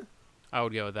 Yeah. I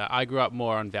would go with that. I grew up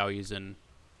more on values than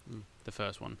the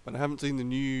first one. but I haven't seen the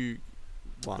new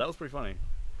one. That was pretty funny.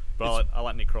 But I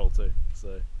like Nick Kroll too.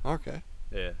 So Okay.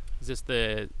 yeah. Is this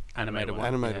the animated one?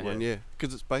 Animated Yeah. one, yeah.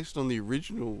 Because it's based on the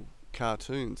original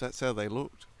cartoons. That's how they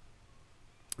looked.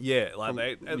 Yeah, like From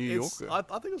they. New It's, Yorker. I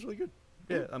think it was really good.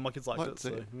 Yeah, and my kids liked Liked it. So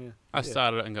it. yeah. I Yeah.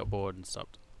 started it and got bored and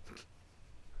stopped.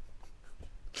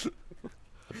 The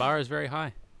bar is very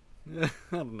high. I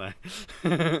don't know.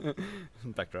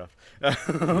 Backdraft.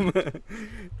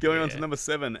 Going on to Yeah. number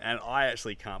 7, and I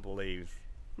actually can't believe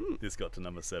this got to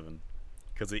number 7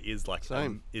 because it is like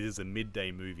Same. it is a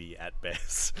midday movie at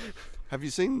best. Have you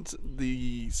seen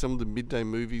some of the midday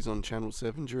movies on Channel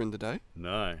 7 during the day?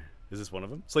 No, is this one of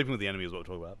them? Sleeping with the Enemy is what we're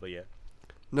talking about, but yeah.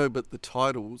 No, but the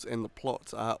titles and the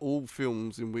plots are all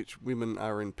films in which women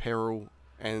are in peril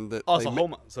and that Oh, they so me-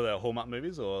 Hallmark. So they're Hallmark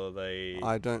movies, or are they?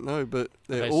 I don't know, but Are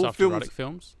they're they all soft films. erotic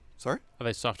films? Sorry? Are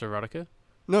they soft erotica?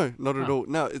 No, not at Oh. all.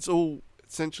 No, it's all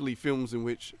essentially films in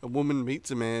which a woman meets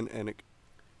a man and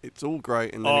it's all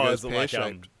great and then it is goes it like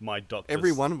pear-shaped. my doctor?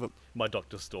 Every one of them. My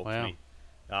doctor stalked Wow. me.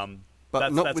 But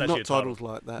That's not actually a not title. titles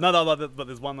like that. No, but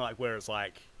there's one like where it's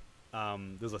like,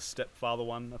 there's a stepfather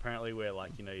one apparently where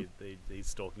like he's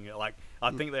stalking it. Like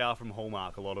I think they are from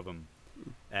Hallmark, a lot of them,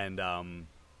 and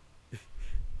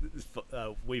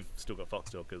we've still got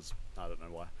Foxtel because I don't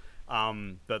know why.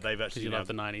 But they've Because actually you love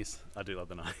the 90s. I do love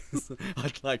the 90s.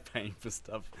 I like paying for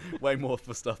stuff way more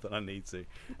for stuff than I need to.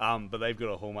 But they've got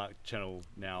a Hallmark channel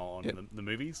now on Yep. the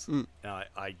movies. Mm.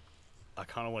 And I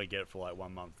kind of want to get it for like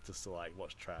 1 month just to like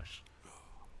watch trash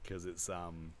because it's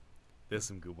there's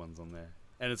some good ones on there,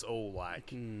 and it's all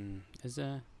like Is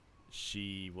there?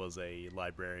 she was a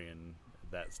librarian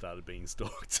that started being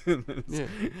stalked. And then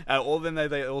Yeah. or then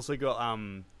they also got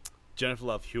Jennifer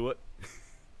Love Hewitt.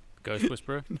 Ghost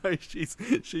Whisperer? No,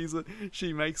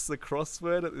 she makes the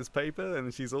crossword at this paper,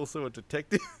 and she's also a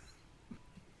detective.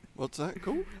 What's that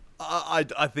called?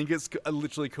 I think it's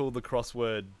literally called the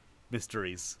Crossword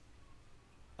Mysteries.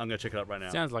 I'm gonna check it up right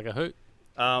now. Sounds like a hoot.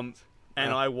 And Oh.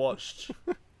 I watched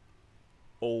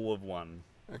all of one,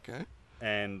 Okay.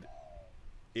 and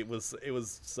it was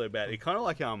so bad. It kind of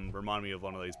like reminded me of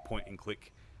one of those point and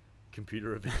click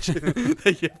computer adventure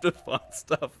that you have to find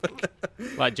stuff.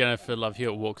 Like Jennifer Love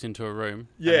Hewitt walks into a room.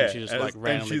 Yeah, And then she just and like and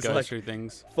randomly she's goes like- through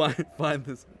things. find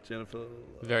this Jennifer.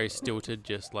 Very stilted,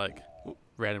 just like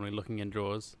randomly looking in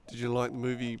drawers. Did you like the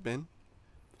movie, Ben?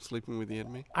 Sleeping with the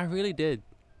Enemy? I really did.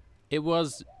 It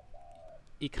was.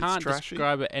 You can't trashy?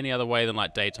 describe it any other way than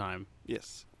like daytime.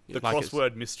 Yes. The Like it's-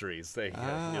 Crossword Mysteries. There you go.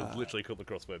 Ah. It's literally called the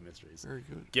Crossword Mysteries. Very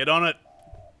good. Get on it,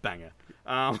 banger.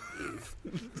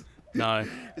 No,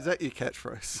 Is that your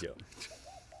catchphrase? Yeah,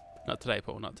 not today,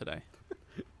 Paul. Not today.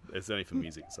 it's only for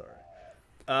music. Sorry.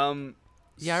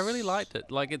 Yeah, I really liked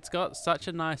it. Like, it's got such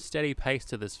a nice, steady pace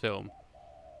to this film.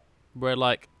 Where,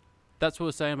 like, that's what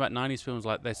we're saying about 90s films.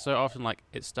 Like, they're so often, like,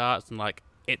 it starts and, like,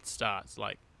 it starts.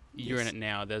 Like, you're in Yes. it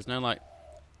now. There's no, like,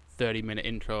 30-minute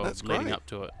intro That's leading great. up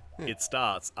to it. Yeah. It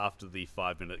starts after the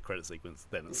 5-minute credit sequence.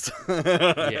 Then it's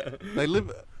Yeah. They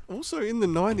live. Also, in the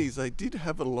 90s, they did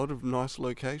have a lot of nice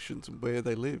locations where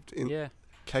they lived. In Yeah.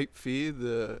 Cape Fear,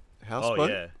 the oh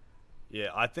houseboat, yeah.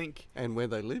 I think and where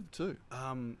they lived too.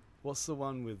 what's the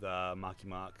one with Marky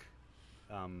Mark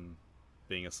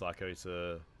being a psycho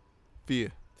to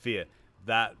Fear. Fear?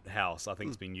 That house I think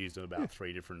has been used in about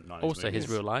 3 different 90s Also, movies.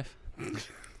 his real life.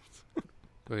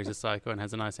 where he's a psycho and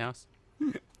has a nice house.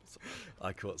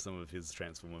 I caught some of his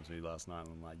Transformers movie last night, and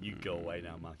I'm like, you go away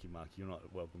now, Marky Mark. You're not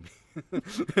welcome.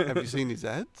 Have you seen his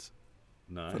ads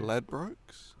No. for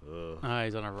Ladbrokes? Ugh. Oh,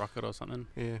 he's on a rocket or something.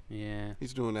 Yeah. Yeah.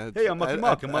 He's doing ads. Hey, I'm Marky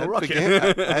Mark, I'm on a rocket.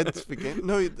 Ads for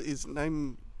No, his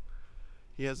name.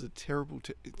 He has a terrible.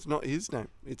 It's not his name.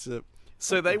 It's a.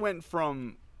 So they went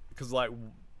from, because like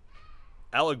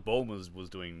Alec Baldwin was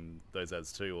doing those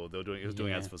ads too, or he was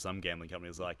doing ads Yeah. for some gambling company.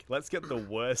 It's like, let's get the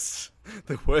worst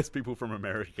people from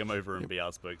America come over and be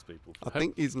our spokespeople. I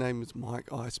think his name is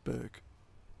Mike Iceberg.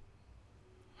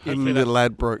 Hopefully In the that-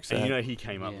 Ladbrokes And ad. you know he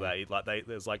came up with that.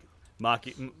 There's like,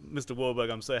 Mr. Wahlberg,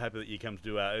 I'm so happy that you came to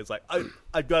do it. It's like,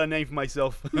 I've got a name for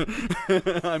myself.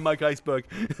 I'm Mike Iceberg.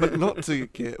 But not to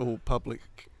get all public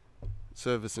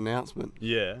service announcement.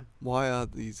 Yeah. Why are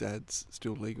these ads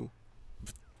still legal?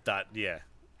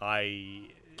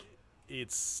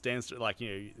 It stands to, like,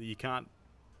 you can't.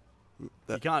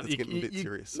 That's getting a bit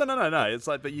serious. No. It's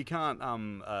like, but you can't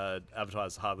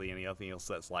advertise hardly anything else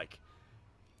that's like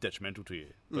detrimental to you.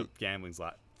 But gambling's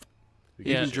like,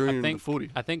 Even during I think, the footy.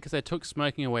 I think because they took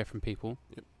smoking away from people.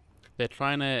 Yep. They're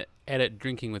trying to edit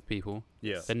drinking with people.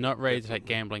 yeah. They're not ready to Definitely. take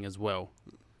gambling as well.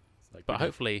 Like, But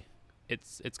hopefully,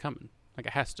 it's coming. Like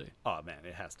it has to. oh man,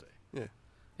 it has to. Yeah.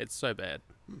 It's so bad.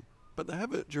 But they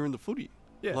have it during the footy.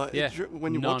 Yeah. Like, Yeah.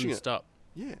 when you're watching it. Non-stop.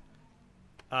 Yeah.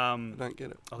 I don't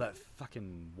get it. Oh, that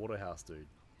fucking Waterhouse dude.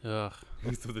 Ugh.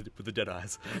 with the dead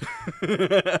eyes.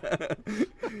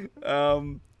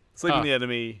 Sleeping the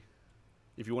Enemy.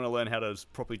 If you want to learn how to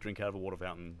properly drink out of a water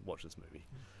fountain, watch this movie.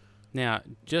 Now,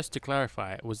 just to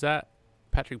clarify, was that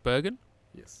Patrick Bergen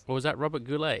Yes. or was that Robert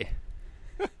Goulet?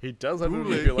 He does have a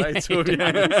Goulet. ukulele too.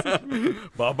 Yeah.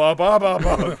 Ba ba ba ba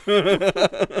ba.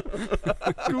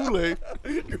 Goulet.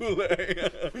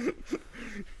 Goulet.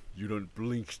 You don't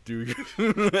blink, do you?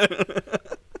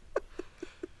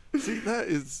 See, that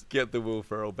is Get the Will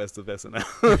Ferrell best of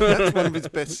SNL. that's one of his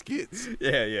best skits.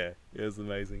 Yeah. It was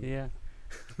amazing. Yeah.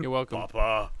 You're welcome.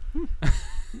 Papa.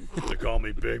 They call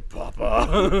me Big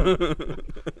Papa.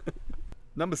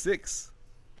 Number 6.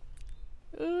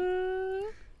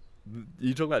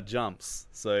 You talk about jumps.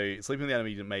 So Sleeping with the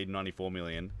Enemy made 94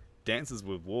 million. Dances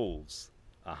with Wolves,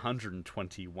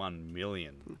 121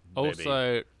 million. Baby.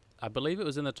 Also, I believe it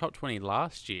was in the top 20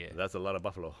 last year. That's a lot of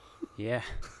buffalo. Yeah.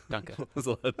 Dunker. That's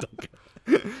a lot of Dunker.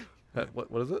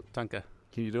 What is it? Dunker.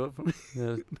 Can you do it for me?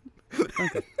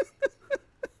 Dunker.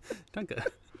 Dunker.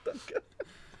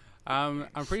 I'm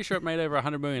pretty sure it made over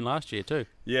 100 million last year too.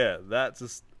 Yeah, that's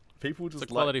just people It's a just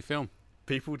quality film.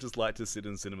 people just like to sit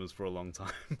in cinemas for a long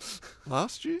time.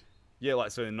 Last year? Yeah,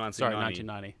 like so in 1990. Sorry,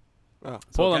 1990. Oh.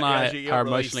 So Paul it and I actually got are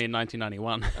released- emotionally in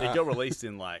 1991. It got released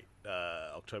in like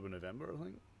October, November, I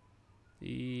think.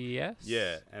 Yes.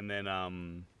 Yeah, and then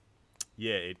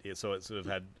it so it sort of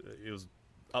had it was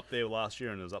up there last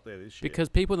year and it was up there this year. Because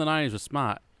people in the 90s were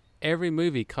smart. Every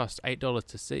movie cost $8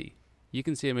 to see. You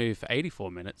can see a movie for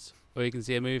 84 minutes, or you can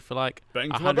see a movie for like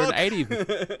Bang for my buck.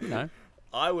 180. You know.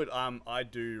 I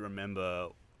do remember.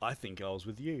 I think I was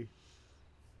with you.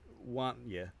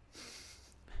 Yeah.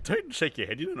 Don't shake your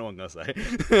head. You don't know what I'm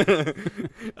gonna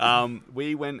say.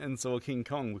 We went and saw King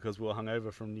Kong because we were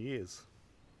hungover from New Year's.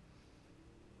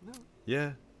 No.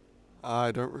 Yeah.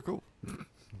 I don't recall.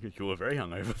 You were very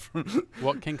hungover from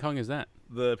What King Kong is that?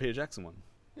 the Peter Jackson one.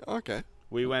 Okay.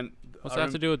 We went. What's that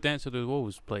have to do with Dance with the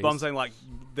Wolves, please? But I'm saying like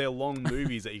they're long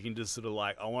movies that you can just sort of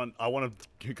like I want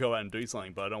to go out and do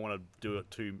something, but I don't want to do it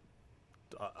too.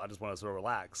 I just want to sort of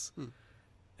relax.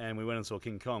 And we went and saw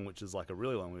King Kong, which is like a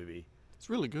really long movie. It's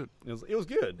really good. It was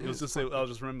good. Yeah, It was it's just I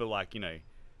just remember like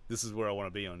this is where I want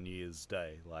to be on New Year's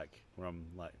Day, like where I'm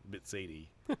like a bit seedy,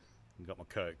 and got my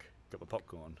Coke, got my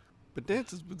popcorn. But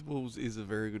Dances with Wolves is a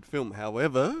very good film.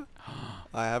 However,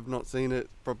 I have not seen it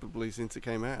probably since it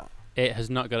came out. It has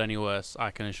not got any worse,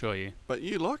 I can assure you. But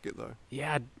you like it though.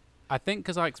 Yeah, I think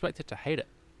because I expected to hate it,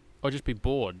 or just be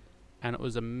bored, and it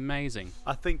was amazing.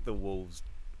 I think the Wolves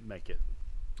make it.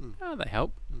 Oh, they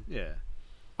help. Yeah.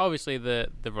 Obviously, the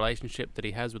relationship that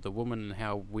he has with the woman and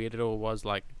how weird it all was,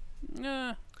 like,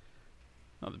 not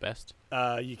the best.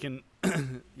 You can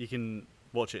you can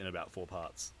watch it in about 4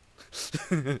 parts.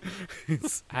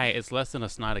 Hey, it's less than a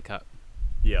Snyder cut.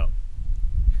 Yeah.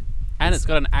 And it's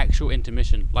got an actual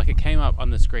intermission. Like, it came up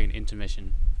on the screen,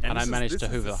 intermission. And I this is- managed this to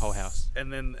is hoover the whole house.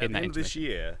 And then at in the that end of this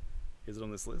year, is it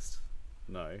on this list?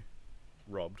 No.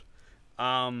 Robbed.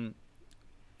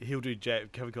 He'll do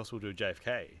Kevin Costner will do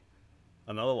JFK.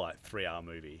 Another like 3-hour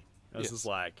movie. This Yes. is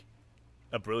like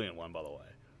a brilliant one, by the way.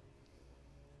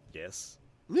 Yes.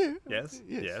 Yeah. Yes.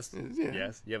 Yes. Yes. Yeah.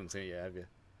 Yes. You haven't seen it yet, have you?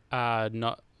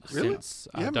 Not Really? since,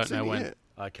 You I haven't don't seen know it when. yet?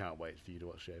 I can't wait for you to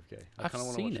watch JFK. I've kinda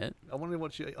wanna seen watch it. I want to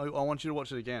watch it. I want you to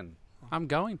watch it again. I'm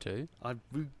going to.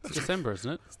 It's December,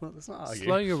 isn't it? Let's not argue.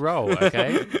 Slow your roll,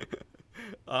 okay?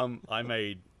 I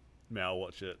made Mal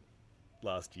watch it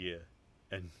last year,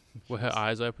 and Were her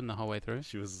eyes open the whole way through?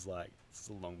 she was just like, "It's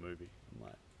a long movie." I'm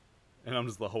like, and I'm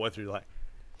just the whole way through like,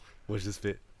 "Watch this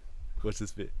bit. Watch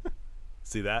this bit.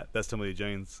 See that? That's Tommy Lee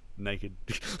Jones naked."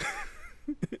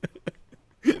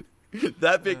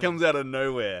 That bit comes out of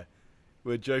nowhere,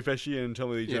 where Joe Pesci and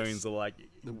Tommy Lee Yes. Jones are like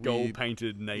The gold weird-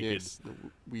 painted naked. Yes, the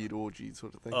weird orgy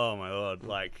sort of thing. Oh my god!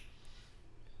 Like,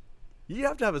 you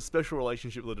have to have a special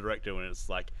relationship with the director when it's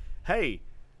like, "Hey,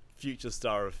 future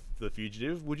star of The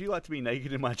Fugitive, would you like to be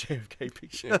naked in my JFK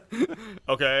picture?"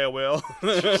 Okay, I will.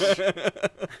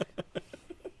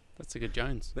 That's a good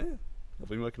Jones. Yeah, I've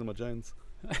been working on my Jones.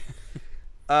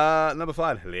 Number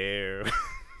 5. Hello.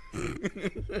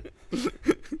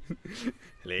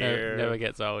 Hello. Never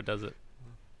gets old, does it?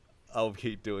 I'll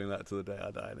keep doing that to the day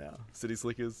I die now. City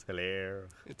Slickers. Hello.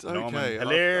 It's Norman, okay.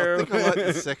 hello. I think I like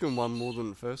the second one more than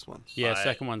the first one. Yeah, I-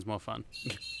 second one's more fun.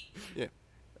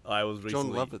 I was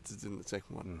recently. John Lovitz is in the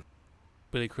second one.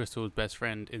 Billy Crystal's best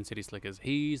friend in City Slickers.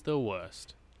 He's the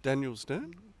worst. Daniel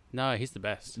Stern? No, he's the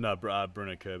best. No,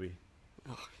 Bruno Kirby.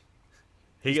 Oh.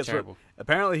 He He's gets terrible.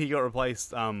 apparently he got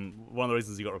replaced. One of the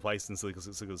reasons he got replaced in City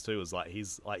Slickers 2 was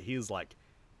he's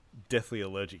deathly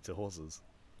allergic to horses.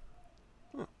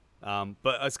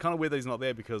 But it's kind of weird that he's not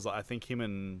there because I think him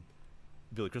and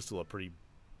Billy Crystal are pretty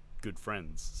good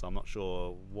friends. So I'm not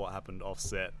sure what happened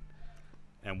offset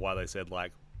and why they said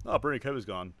like, "Oh, Bruno Kirby's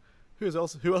gone. Who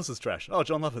else is trash? Oh,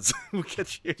 John Lovitz. We'll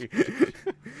get you."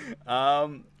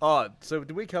 So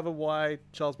did we cover why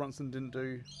Charles Bronson didn't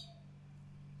do?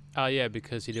 Oh, yeah,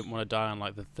 because he didn't want to die on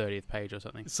like the 30th page or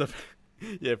something. So,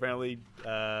 yeah, apparently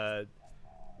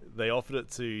they offered it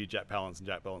to Jack Palance, and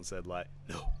Jack Palance said like,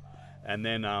 "No," and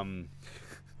then and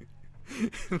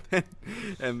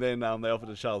then they offered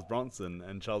it to Charles Bronson,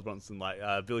 and Charles Bronson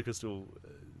Billy Crystal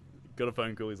got a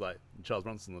phone call. He's like, Charles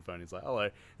Bronson on the phone. He's like, "Hello,"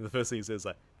 and the first thing he says is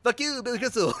like, "Fuck you, Billy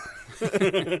Crystal."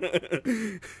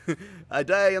 "I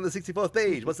die on the 64th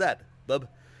page. What's that, bub?"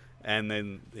 And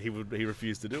then he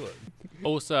refused to do it.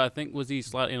 Also, I think, was he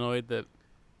slightly annoyed that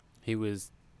he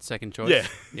was second choice? Yeah.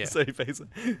 Yeah. So he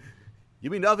basically, "You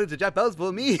mean nothing to Jack Palance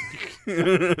for me?"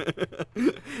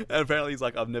 And apparently he's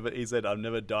like, he said, "I've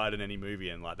never died in any movie,"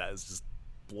 and like that is just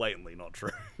blatantly not true.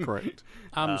 Correct.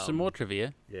 Some more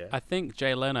trivia. Yeah. I think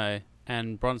Jay Leno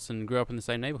and Bronson grew up in the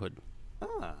same neighborhood.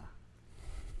 Ah.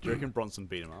 Do you reckon Bronson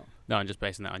beat him up? No, I'm just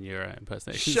basing that on your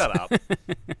impersonation. Shut up.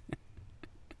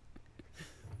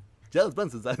 Charles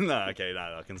Bronson's no, okay,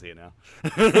 no, I can see it now.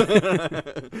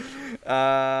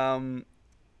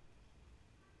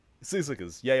 City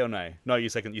Slickers, yay or nay? No, you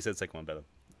said second one better.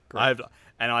 Correct.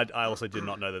 I also did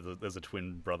not know that there's a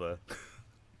twin brother.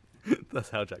 That's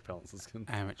how Jack Palance is.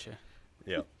 Amateur.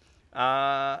 Yeah.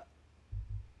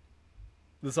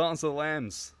 The Silence of the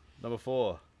Lambs, number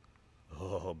 4.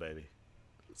 Oh, baby.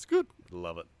 It's good.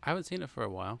 Love it. I haven't seen it for a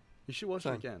while. You should watch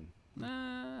Same. it again.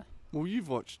 Nah. Well, you've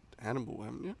watched Hannibal,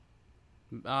 haven't you?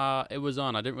 It was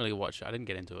on. I didn't really watch it. I didn't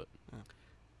get into it.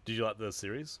 Did you like the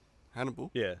series?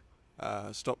 Hannibal? Yeah.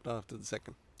 Stopped after the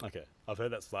second. Okay. I've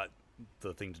heard that's like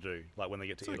the thing to do. Like when they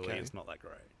get to It's Italy, okay. it's not that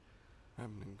great. I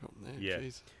haven't even gotten there. Yeah.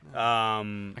 Jeez.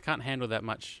 No. I can't handle that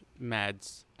much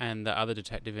Mads and the other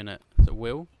detective in it. Is it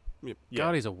Will? Yep. Yeah.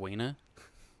 God, he's a wiener.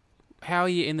 How are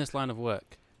you in this line of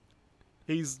work?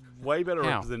 He's way better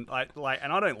How? than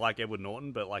and I don't like Edward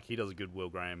Norton, but like he does a good Will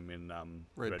Graham in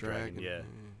Red Dragon. Yeah.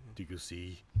 Do you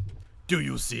see? Do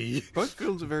you see? Both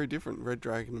films are very different. Red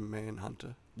Dragon and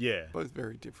Manhunter. Yeah. Both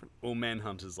very different. Well,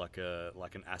 Manhunter's like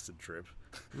an acid trip,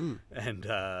 Mm. and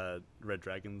Red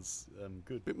Dragon's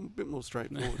good. Bit more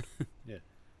straightforward. Yeah,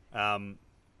 a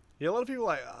lot of people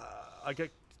I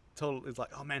get told it's like,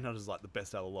 "Oh, Manhunter's like the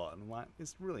best out of the lot," and I'm like,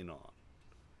 it's really not.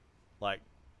 Like,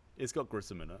 it's got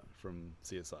Grissom in it from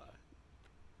CSI.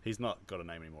 He's not got a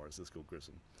name anymore. It's just called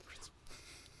Grissom.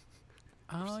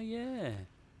 Oh, yeah.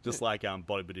 Just like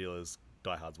Bobby Badila's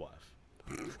Die Hard's wife.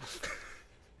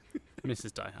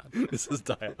 Mrs. Die Hard. This is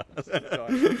Die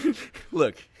Hard.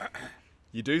 Look,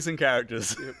 you do some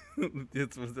characters.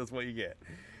 That's what you get.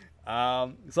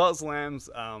 Silence of the Lambs.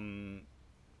 I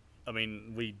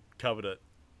mean, we covered it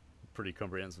pretty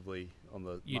comprehensively on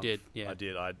the. You month. did, yeah. I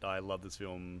did. I love this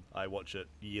film. I watch it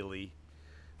yearly.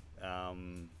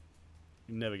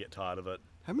 Never get tired of it.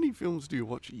 How many films do you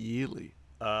watch yearly?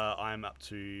 I'm up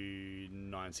to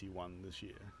 91 this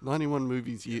year. 91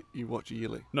 movies you watch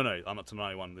yearly. No, I'm up to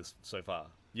 91 so far.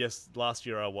 Yes, last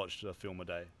year I watched a film a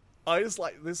day. I just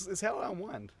like this is how I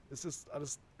unwind. It's just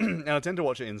and I tend to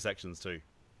watch it in sections too.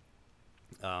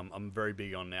 I'm very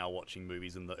big on now watching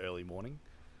movies in the early morning.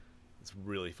 It's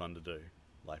really fun to do.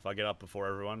 Like if I get up before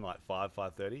everyone, like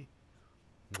 5:30.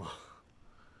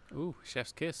 Ooh,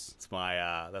 chef's kiss. It's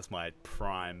my that's my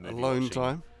prime movie Alone watching.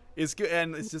 time. It's good,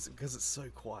 and it's just because it's so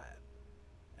quiet.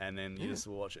 And then you Yeah. just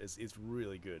watch it. It's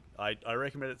really good. I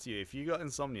recommend it to you if you got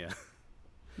insomnia.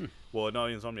 Well, not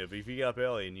insomnia, but if you get up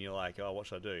early and you're like, oh, what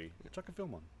should I do? Chuck a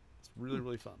film on. It's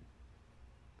really fun.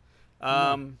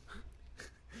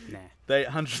 Nah. They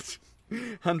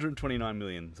 129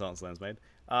 million Silence of the Lambs made.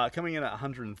 Coming in at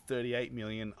 138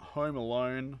 million. Home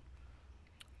Alone.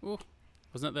 Ooh,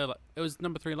 wasn't it there? It was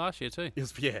number 3 last year too,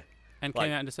 Is and and Like-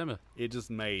 came out in December. it just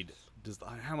made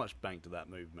how much bank did that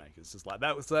movie make? It's just like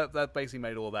that basically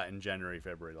made all that in January,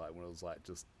 February, like when it was like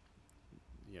just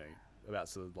about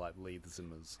to like leave the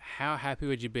cinemas. How happy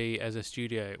would you be as a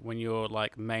studio when your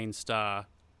like main star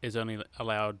is only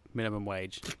allowed minimum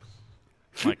wage,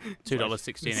 like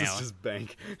 $2.60 This an is hour? just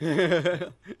bank.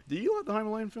 Do you like the Home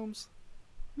Alone films?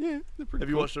 Yeah, they're pretty Have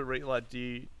you cool. watched it? Like, do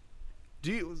you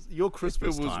your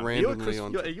Christmas was time? randomly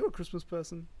on- Are you a Christmas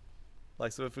person?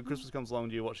 Like, so if a Christmas comes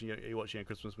along, are you watching a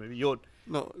Christmas movie? Your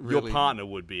Not really. partner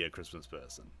would be a Christmas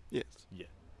person. Yes. Yeah.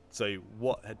 So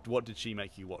what did she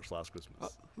make you watch last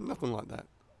Christmas? Nothing like that.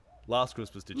 Last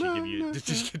Christmas, did she No, give you? no,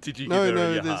 Did you no, give her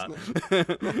no, your there's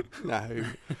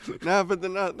heart? No, but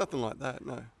nothing like that.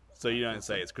 No. So you don't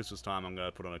say it's Christmas time. I'm going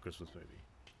to put on a Christmas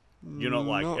movie. You're not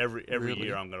like every really.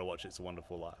 year I'm going to watch It's a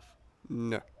Wonderful Life.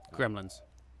 No. Gremlins.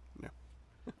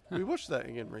 We watched that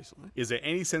again recently. Is there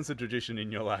any sense of tradition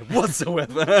in your life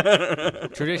whatsoever?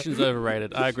 Tradition's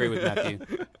overrated. I agree with Matthew.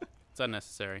 It's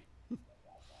unnecessary.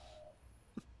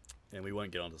 And we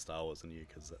won't get onto Star Wars and you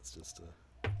because that's just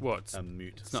What? a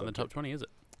moot. It's not in the top 20, is it?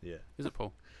 Yeah. Is it,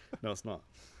 Paul? No, it's not.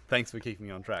 Thanks for keeping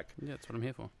me on track. Yeah, that's what I'm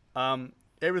here for.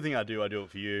 Everything I do it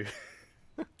for you.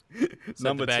 It's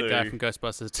like the bad guy from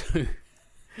Ghostbusters 2.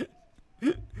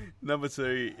 Number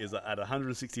 2 is at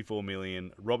 164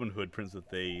 million. Robin Hood, Prince of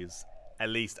Thieves. At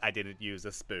least I didn't use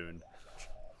a spoon.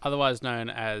 Otherwise known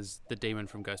as the demon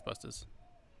from Ghostbusters.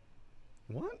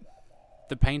 What?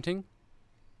 The painting?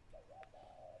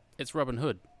 It's Robin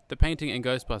Hood. The painting in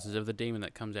Ghostbusters of the demon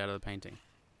that comes out of the painting.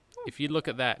 If you look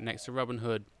at that next to Robin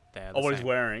Hood, they're the Oh, what same. he's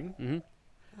wearing? Mm-hmm.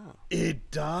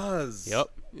 It does. Yep.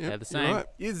 Yep, They're the you're same. right.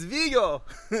 It's Vigo.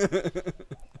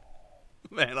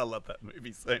 Man, I love that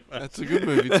movie so much. That's a good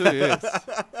movie too. Yes.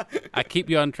 I keep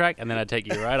you on track and then I take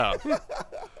you right off.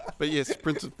 But yes,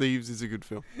 Prince of Thieves is a good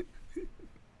film.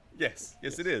 Yes,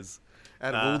 it is.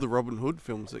 Out of all the Robin Hood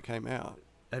films that came out,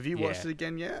 Have you Yeah. watched it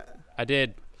again yet? I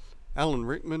did. Alan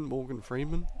Rickman, Morgan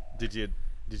Freeman. Did you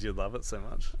love it so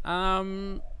much? I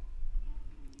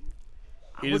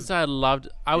It would is- say I loved.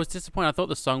 I was disappointed. I thought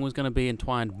the song was going to be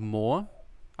entwined more.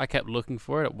 I kept looking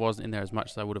for it. It wasn't in there as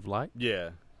much as I would have liked.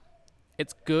 Yeah.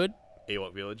 It's good.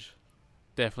 Ewok Village.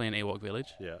 Definitely an Ewok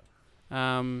village. Yeah.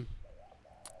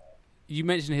 You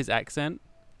mentioned his accent.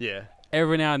 Yeah.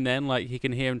 Every now and then, like, he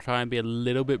can hear him try and be a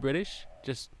little bit British.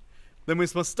 Just, Then we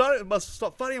must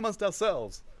stop fighting amongst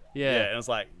ourselves. yeah. And it's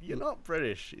like, you're not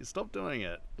British. Stop doing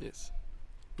it. Yes.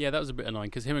 Yeah, that was a bit annoying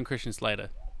because him and Christian Slater,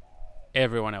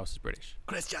 everyone else is British.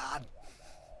 Christian.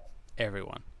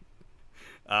 Everyone.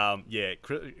 Yeah,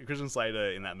 Christian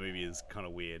Slater in that movie is kind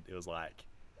of weird. It was like,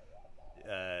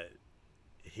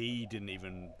 he didn't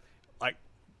even like.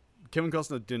 Kevin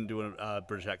Costner didn't do a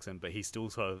British accent, but he still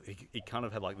sort of he kind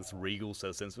of had like this regal sort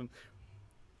of sense of him.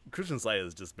 Christian Slater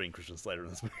is just being Christian Slater in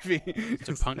this movie. It's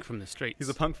a punk from the streets. He's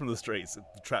a punk from the streets,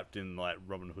 trapped in like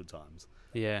Robin Hood times.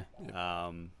 Yeah.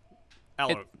 Alan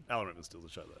Rickman steals the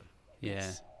show though.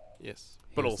 Yeah. Yes.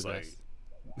 But He was the also, best.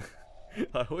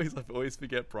 I always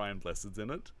forget Brian Blessed's in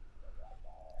it.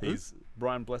 He's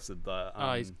Brian Blessed. The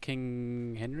He's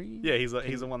King Henry? yeah, he's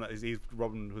the one that he's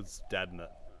Robin Hood's dad in it.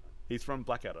 He's from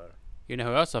Blackadder. You know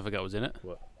who else I forgot was in it?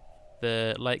 What?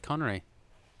 The late Connery.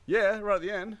 Yeah, right at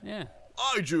the end. Yeah.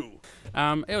 I do.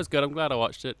 It was good. I'm glad I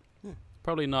watched it. Yeah.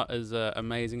 Probably not as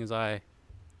amazing as I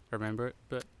remember it,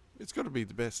 but It's got to be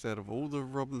the best out of all the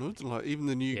Robin Hoods. Like even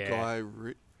the new Yeah. Guy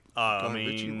I Guy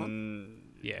Ritchie mean,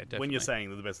 yeah, definitely. when you're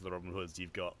saying the best of the Robin Hoods,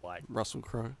 you've got Russell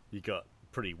Crowe,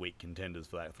 pretty weak contenders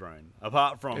for that throne.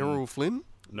 Apart from Errol Flynn.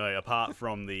 apart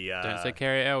from the Don't say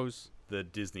Carrie Ells. the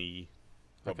Disney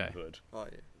Robin Okay. Hood. Oh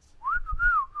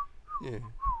yeah. Yeah.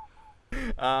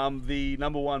 The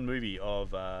number one movie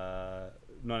of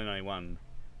 1991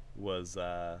 was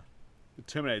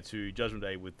Terminator 2: Judgment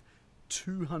Day with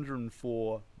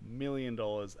 $204 million,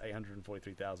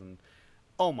 843,000.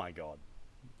 Oh my god!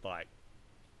 Like,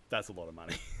 that's a lot of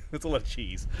money. That's a lot of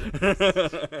cheese.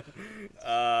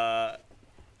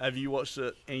 Have you watched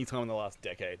it any time in the last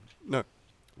decade? No.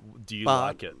 Do you But-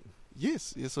 like it?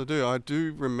 Yes, I do. I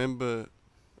do remember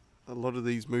a lot of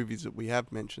these movies that we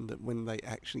have mentioned that when they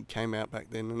actually came out back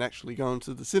then and actually going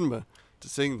to the cinema to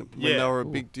seeing them when Yeah. they were a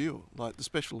Ooh. big deal. Like the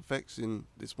special effects in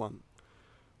this one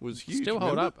was huge. Still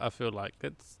hold remember? up. I feel like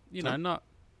it's Huh? not.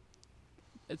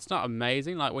 It's not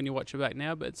amazing like when you watch it back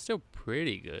now, but it's still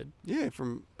pretty good. Yeah,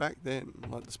 from back then,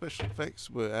 like the special effects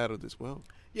were out of this world.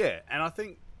 Yeah, and I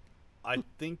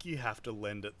think you have to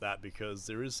lend it that because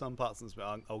there is some parts in this.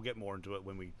 I'll get more into it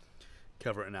when we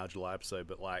cover it in our July episode.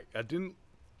 But like, I didn't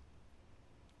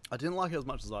like it as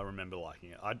much as I remember liking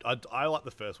it. I like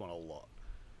the first one a lot.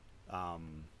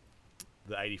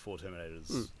 The '84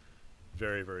 Terminators,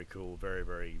 very very cool, very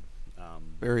very.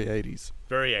 Very 80s.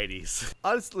 Very 80s.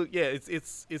 I just look, yeah,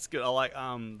 it's good. I like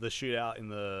the shootout in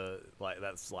the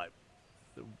that's like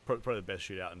probably the best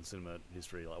shootout in cinema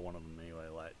history. Like one of them anyway.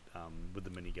 Like with the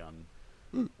minigun.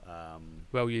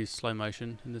 Well used slow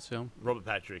motion in this film. Robert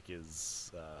Patrick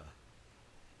is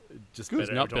just Good.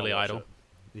 better. Not every time I Billy watch Idol.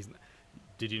 it.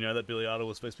 Did you know that Billy Idol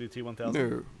was supposed to be T-1000?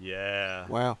 No. Yeah.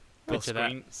 Wow. Got Picture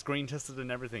that. screen tested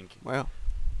and everything. Wow.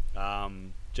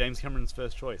 James Cameron's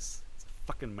first choice. It's a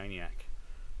fucking maniac.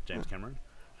 James Cameron.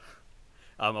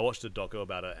 I watched a doco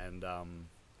about it, and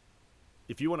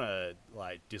if you want to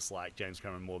like dislike James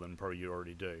Cameron more than probably you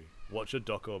already do, watch a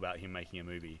doco about him making a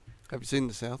movie. Have you seen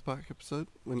the South Park episode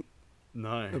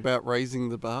No, about raising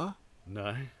the bar?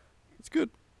 no, It's good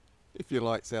if you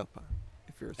like South Park.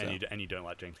 If you're a South and you don't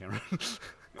like James Cameron.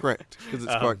 Correct, because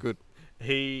it's quite good.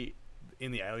 He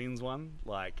in the Aliens one,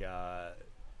 like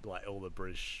all the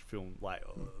British film,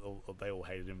 they all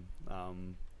hated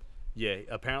him. Yeah,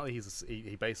 apparently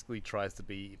he basically tries to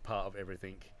be part of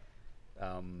everything.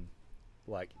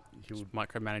 Like he'll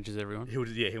Micromanages everyone. he'll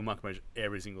micromanage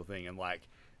every single thing, and like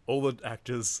all the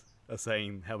actors are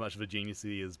saying how much of a genius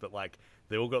he is, but like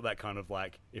they all got that kind of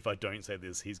like, if I don't say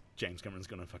this, James Cameron's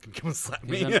gonna fucking come and slap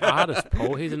me. He's an artist,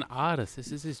 Paul. He's an artist.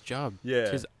 This is his job. Yeah.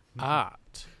 It's his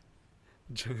art.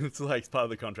 It's like part of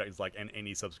the contract. It's like, and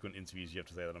any subsequent interviews you have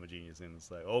to say that I'm a genius in.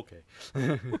 It's like, okay.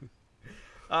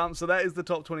 So that is the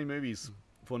top 20 movies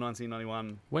for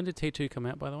 1991, When did T2 come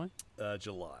out, by the way?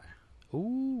 July.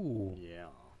 Ooh. Yeah.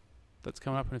 That's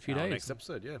coming up in a few Our days. next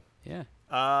episode, yeah.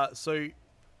 Yeah. So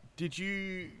did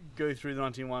you go through the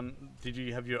 1991? Did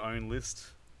you have your own list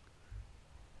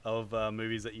of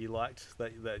movies that you liked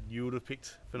that you would have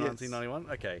picked for Yes.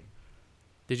 1991? Okay.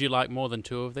 Did you like more than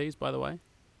 2 of these, by the way?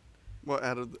 Well,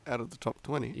 out of the top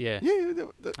 20. Yeah.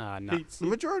 Yeah. Nuts. The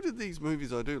majority of these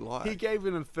movies I do like. He gave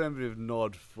an affirmative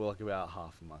nod for like about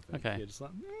half of them, I think. Okay. Yeah, just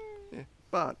like, Yeah.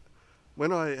 But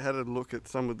when I had a look at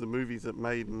some of the movies that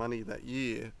made money that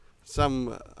year,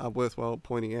 some are worthwhile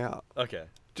pointing out. okay.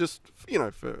 Just,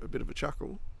 for a bit of a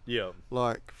chuckle. Yeah.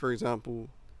 Like, for example,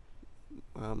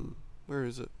 where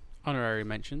is it? Honorary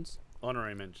mentions.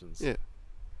 Honorary mentions. Yeah.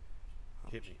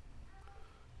 Hit me.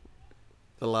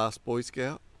 The Last Boy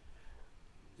Scout.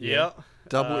 Yeah.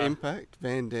 Double Impact.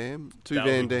 Van Damme. Two That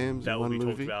will Van be- Dammes that in will one be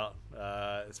movie. talked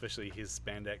about, especially his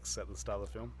spandex at the start of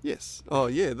the film. Yes. Oh,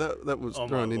 yeah. That was Oh my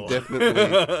thrown lord.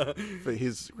 indefinitely for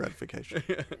his gratification.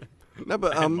 No,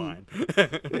 but And mine.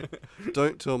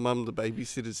 Don't Tell Mum the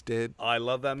Babysitter's Dead. I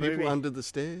love that movie. People Under the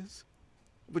Stairs,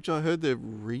 which I heard they're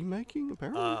remaking.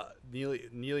 Apparently.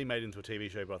 Nearly made into a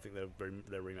TV show, but I think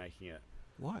they're remaking it.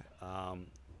 Why?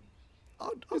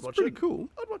 I'd It's watch pretty it. cool.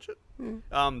 I'd watch it. Yeah.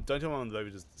 Don't tell Mum the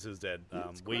baby is dead. Yeah,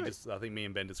 it's We great. just, I think me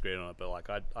and Ben disagreed on it, but like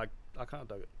I kind of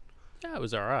dug it. Yeah, it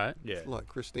was alright. Yeah, Like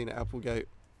Christina Applegate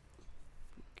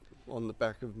on the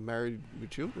back of Married with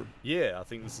Children. yeah. I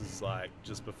think this is like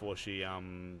just before she. I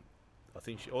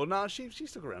think she. Or no, she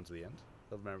stuck around to the end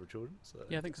of Married with Children. So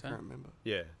Yeah, I think I so. can't remember.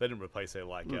 yeah, they didn't replace her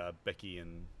like Becky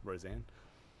and Roseanne.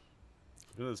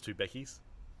 You know, there's 2 Beckys.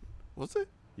 Was it?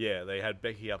 Yeah, they had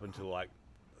Becky up until like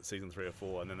season 3 or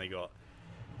 4, and then they got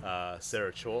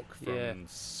Sarah Chalk from Yeah.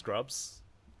 Scrubs.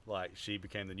 Like she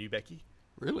became the new Becky,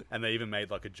 Really? and they even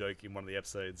made like a joke in one of the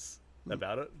episodes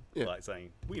about it, Yeah. like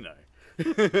saying, "We know."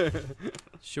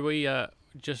 Should we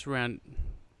just round...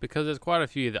 Because there's quite a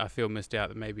few that I feel missed out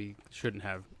that maybe shouldn't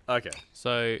have. Okay.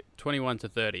 So, 21 to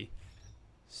 30.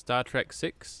 Star Trek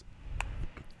 6.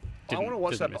 I want to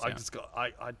watch that, didn't but miss out.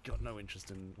 I got no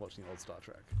interest in watching old Star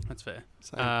Trek. That's fair.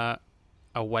 Same.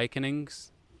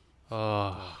 Awakenings.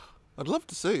 Oh, I'd love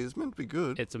to see. It's meant to be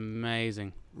good. it's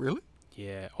amazing. Really?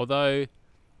 Yeah. Although,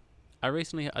 I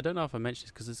don't know if I mentioned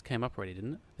this because this came up already,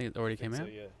 didn't it? I think it already came So,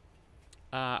 out. yeah.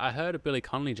 I heard a Billy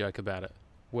Connolly joke about it,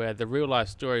 where the real life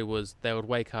story was they would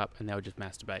wake up and they would just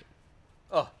masturbate.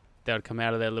 Oh, They would come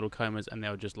out of their little comas and they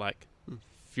would just like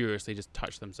furiously just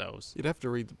touch themselves. You'd have to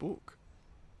read the book.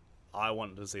 I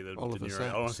want to see the De Oliver Niro.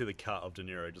 Sacks. I want to see the cut of De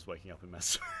Niro just waking up in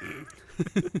Mass.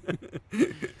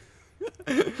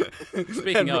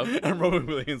 Speaking of, and Robin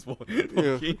Williams walking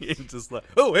in just like,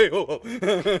 oh hey, oh.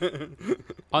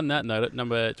 on that note, at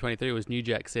number 23 was New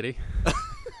Jack City,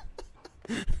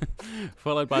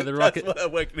 followed by the That's Rocket, what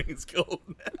Awakening is called.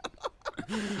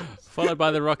 followed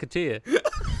by the Rocketeer.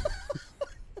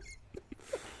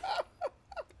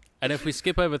 And if we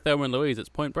skip over Thelma and Louise, it's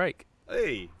Point Break.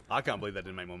 Hey, I can't believe that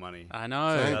didn't make more money. I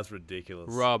know. Same. That's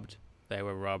ridiculous. Robbed. They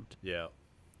were robbed. Yeah.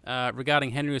 Regarding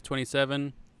Henry was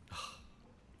 27.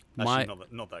 Actually,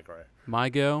 not that great. My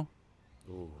Girl.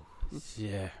 Ooh,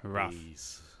 Yeah, rough.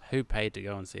 bees. Who paid to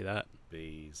go and see that?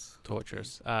 Bees.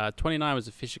 Torturous. 29 was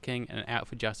The Fisher King, and Out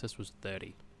for Justice was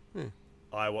 30.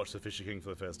 I watched The Fisher King for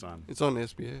the first time. It's on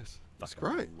SBS. It's Fucking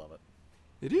great. Love it.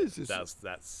 It is. It's,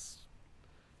 That's.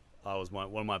 I was one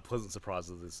of my pleasant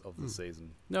surprises of the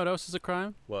season. No, what else is a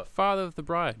crime? What? Father of the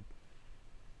Bride.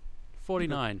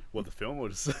 49. What, the film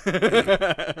was?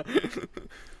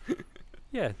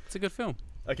 Yeah, it's a good film.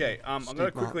 Okay, I'm Steve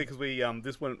going to quickly, because we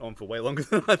this went on for way longer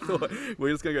than I thought.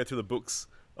 We're just going to go through the books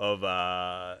of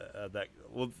that.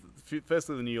 Well,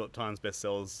 firstly, the New York Times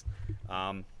bestsellers.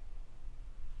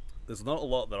 There's not a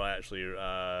lot that I actually.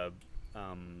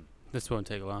 This won't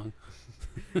take long.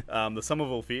 The Sum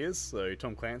of All Fears, so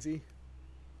Tom Clancy.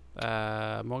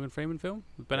 Morgan Freeman film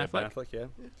with Ben Yeah, Affleck. yeah.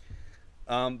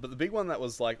 But the big one that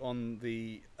was like on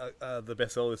the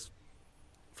bestseller list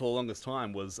for the longest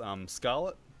time was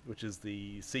Scarlet, which is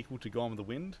the sequel to Gone with the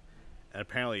Wind, and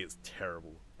apparently it's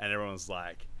terrible. And everyone's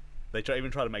like, they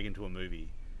even try to make it into a movie,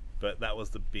 but that was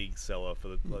the big seller for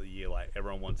the year. Like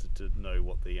everyone wanted to know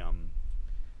what the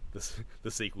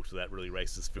sequel to that really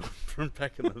racist film from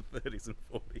back in the 30s and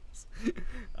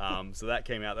 40s. So that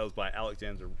came out. That was by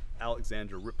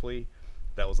Alexandra Ripley.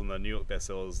 That was on the New York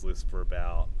bestsellers list for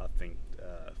about, I think,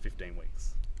 15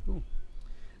 weeks. Ooh.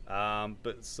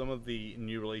 But some of the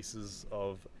new releases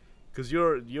of, because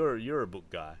you're a book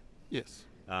guy. yes.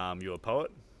 You're a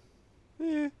poet.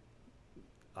 Yeah.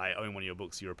 I own one of your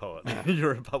books. You're a poet.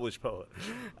 You're a published poet.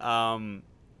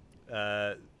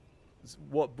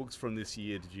 What books from this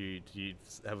year did you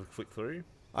have a flick through?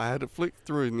 I had to flick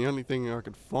through, and the only thing I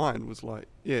could find was like,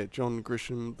 John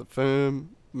Grisham, The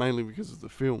Firm, mainly because of the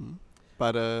film,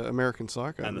 but American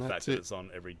Psycho, And the fact that's that it. it's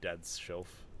on every dad's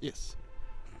shelf. Yes.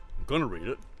 I'm gonna read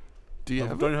it. Do you I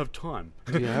have don't it? have time.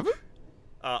 Do you have it?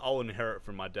 I'll inherit it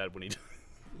from my dad when he.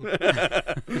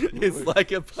 It's like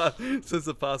since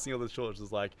the passing of the torch,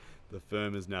 it's like, The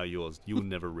Firm is now yours. You'll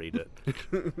never read it.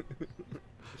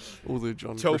 All the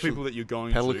John Tell Grisham people that you're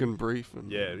going Pelican to. Brief.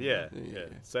 And, Yeah.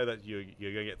 Say that you're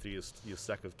gonna get through your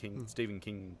stack of Stephen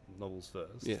King novels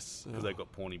first. Yes. Because they've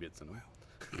got porny bits in them.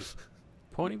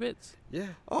 Porny bits? Yeah.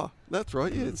 Oh, that's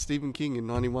right. Yeah, it's Stephen King in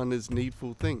 91 as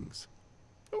Needful Things,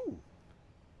 Ooh.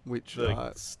 which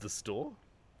The store.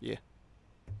 yeah,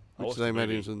 I which watched they the made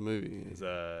movie. into the movie. Is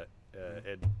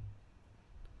Ed.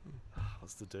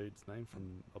 What's the dude's name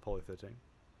from Apollo 13?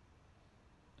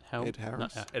 Helm? Ed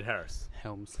Harris. No, Ed Harris.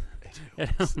 Helms. Ed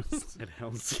Helms. Ed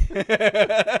Helms.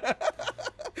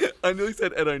 I nearly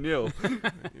said Ed O'Neill.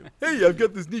 Hey, I've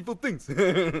got these needful things.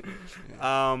 There's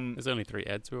only 3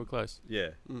 Eds. We were close. Yeah.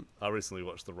 Mm. I recently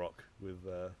watched The Rock with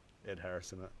Ed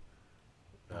Harris in it.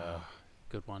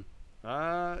 Good one.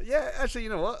 Yeah, actually, you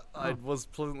know what? I was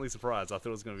pleasantly surprised. I thought it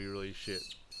was going to be really shit.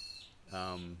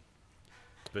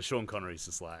 But Sean Connery's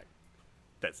just like,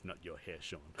 that's not your hair,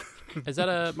 Sean. Is that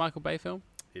a Michael Bay film?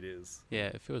 It is. Yeah,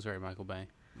 it feels very Michael Bay.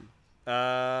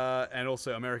 And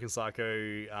also American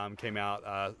Psycho came out,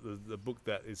 the book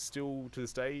that is still to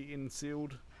this day in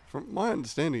sealed. From my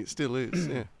understanding, it still is.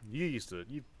 Yeah.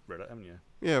 You've read it, haven't you?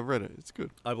 Yeah, I've read it. It's good.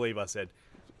 I believe I said,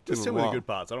 Been just a tell me the while. good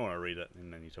parts. I don't want to read it,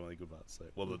 and then you tell me the good parts. So,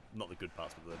 well, not the good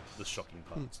parts, but the shocking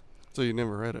parts. So you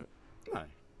never read it? No.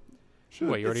 Sure.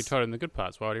 Well, you already it's- told him the good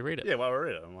parts. Why would he read it? Yeah, well, I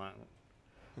read it. I'm like,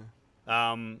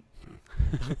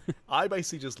 I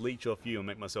basically just leech off you and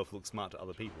make myself look smart to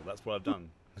other people. That's what I've done.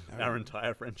 Our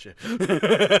entire friendship.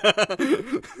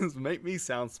 Just make me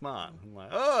sound smart. I'm like,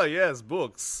 oh yes,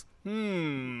 books.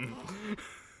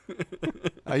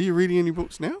 Are you reading any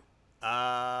books now?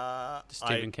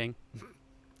 Stephen King.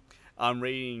 I'm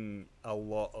reading a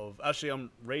lot of. Actually, I'm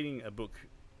reading a book.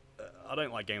 I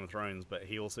don't like Game of Thrones, but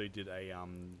he also did a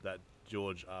that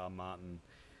George R. Martin.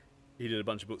 He did a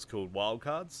bunch of books called Wild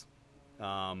Cards,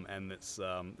 and it's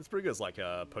pretty good. It's like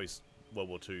a post World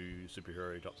War II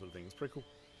superhero type sort of thing. It's pretty cool.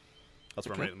 That's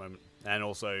what I'm reading at the moment. And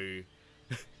also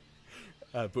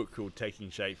a book called Taking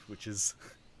Shape, which is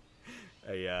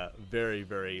a very,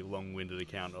 very long-winded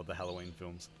account of the Halloween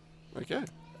films. Okay.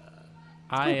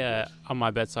 I on my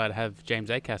bedside have James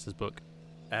Acas's book,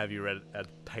 Have you read a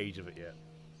page of it yet?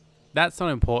 That's not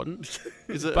important.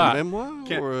 Is it But- a memoir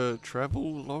or a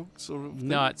travel log sort of thing?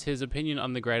 No, it's his opinion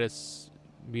on the greatest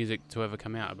music to ever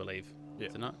come out, I believe. Yeah.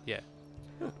 Is it not? Yeah.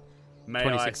 May I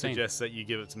 2016. suggest that you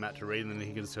give it to Matt to read and then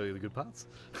he can just tell you the good parts?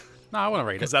 No, I want to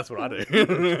read Because it. that's what I do.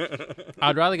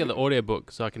 I'd rather get the audiobook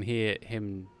so I can hear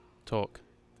him talk.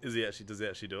 Does he actually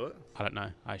do it? I don't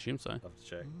know. I assume so. I'll have to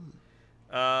check.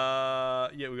 Yeah,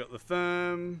 we got The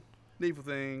Firm, Needful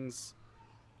Things,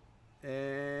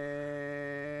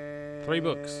 and 3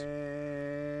 books.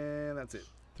 And that's it.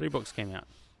 3 books came out.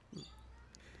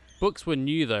 Books were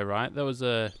new though, right? They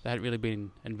hadn't really been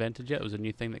invented yet. It was a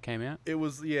new thing that came out. It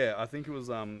was, yeah, I think it was,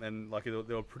 and like they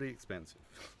were pretty expensive.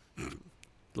 A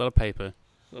lot of paper.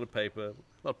 A lot of paper, a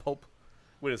lot of pulp.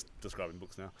 We're just describing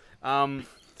books now.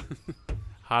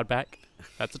 Hardback.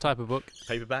 That's a type of book.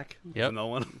 Paperback. Yep. Another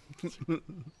one.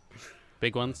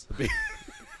 Big ones.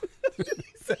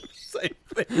 Same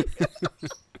thing.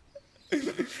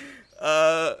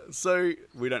 So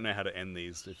we don't know how to end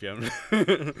these. If you haven't,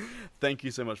 thank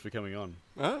you so much for coming on.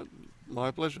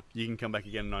 My pleasure. You can come back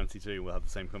again in '92. We'll have the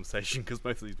same conversation because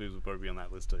most of these movies will probably be on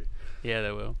that list too. Yeah,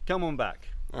 they will. Come on back.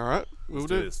 All right, we'll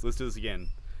Let's do do. this. Let's do this again.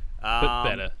 But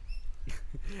better.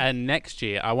 And next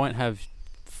year, I won't have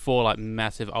 4 like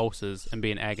massive ulcers and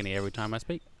be in agony every time I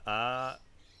speak.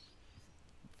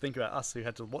 Think about us who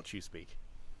had to watch you speak.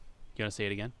 You want to see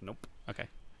it again? Nope. Okay.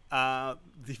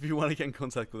 If you want to get in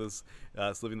contact with us,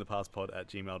 it's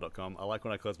livingthepastpod@gmail.com. I like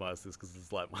when I close my eyes because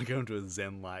it's like I go into a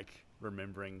zen, like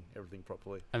remembering everything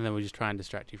properly. And then we just try and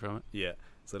distract you from it. Yeah,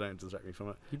 so don't distract me from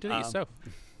it. You did it yourself.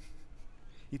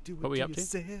 You do it What were you up to?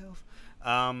 yourself.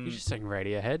 You just sang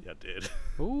Radiohead. Yeah, I did.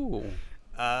 Ooh,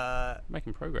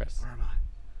 making progress. Where am I?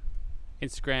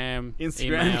 Instagram, Instagram,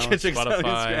 email, you can check us out on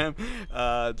Spotify.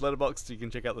 Instagram. Letterboxd, you can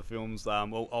check out the films.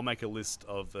 I'll make a list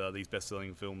of these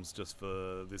best-selling films just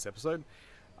for this episode.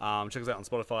 Check us out on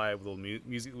Spotify with all the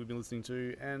music that we've been listening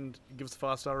to, and give us a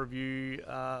 5-star review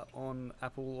on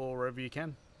Apple or wherever you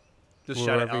can. Just shout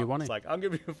it Wherever out. you want It's it. like, I'll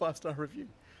give you a 5-star review.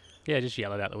 Yeah, just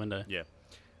yell it out the window. Yeah.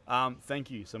 Thank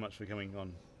you so much for coming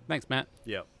on. Thanks, Matt.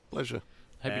 Yeah. Pleasure.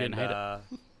 Hope you didn't hate it.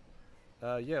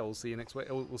 Yeah, we'll see you next week.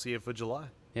 We'll see you for July.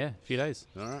 Yeah, a few days.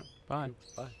 All right. Bye.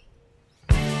 Bye.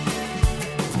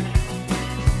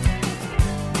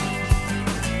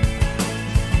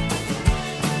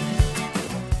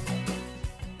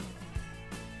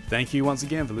 Thank you once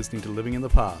again for listening to Living in the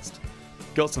Past.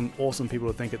 Got some awesome people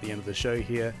to thank at the end of the show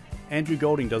here. Andrew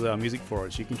Golding does our music for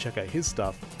us. You can check out his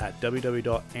stuff at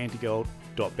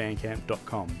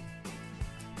www.antigold.bandcamp.com.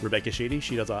 Rebecca Sheedy,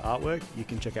 she does our artwork. You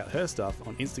can check out her stuff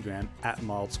on Instagram at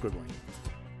mildscribbling.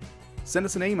 Send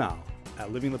us an email at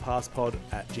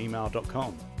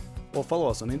livingthepastpod@gmail.com or follow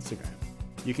us on Instagram.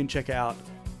 You can check out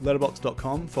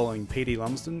letterboxd.com following PD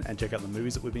Lumsden and check out the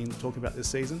movies that we've been talking about this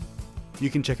season. You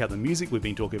can check out the music we've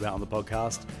been talking about on the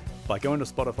podcast by going to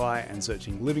Spotify and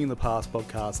searching Living in the Past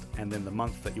podcast and then the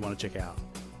month that you want to check out.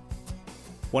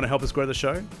 Want to help us grow the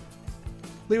show?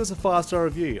 Leave us a 5-star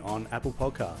review on Apple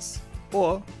Podcasts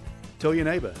or tell your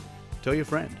neighbor, tell your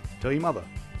friend, tell your mother.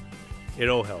 It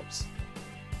all helps.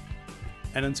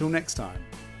 And until next time,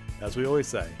 as we always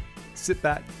say, sit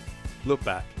back, look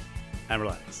back, and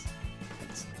relax.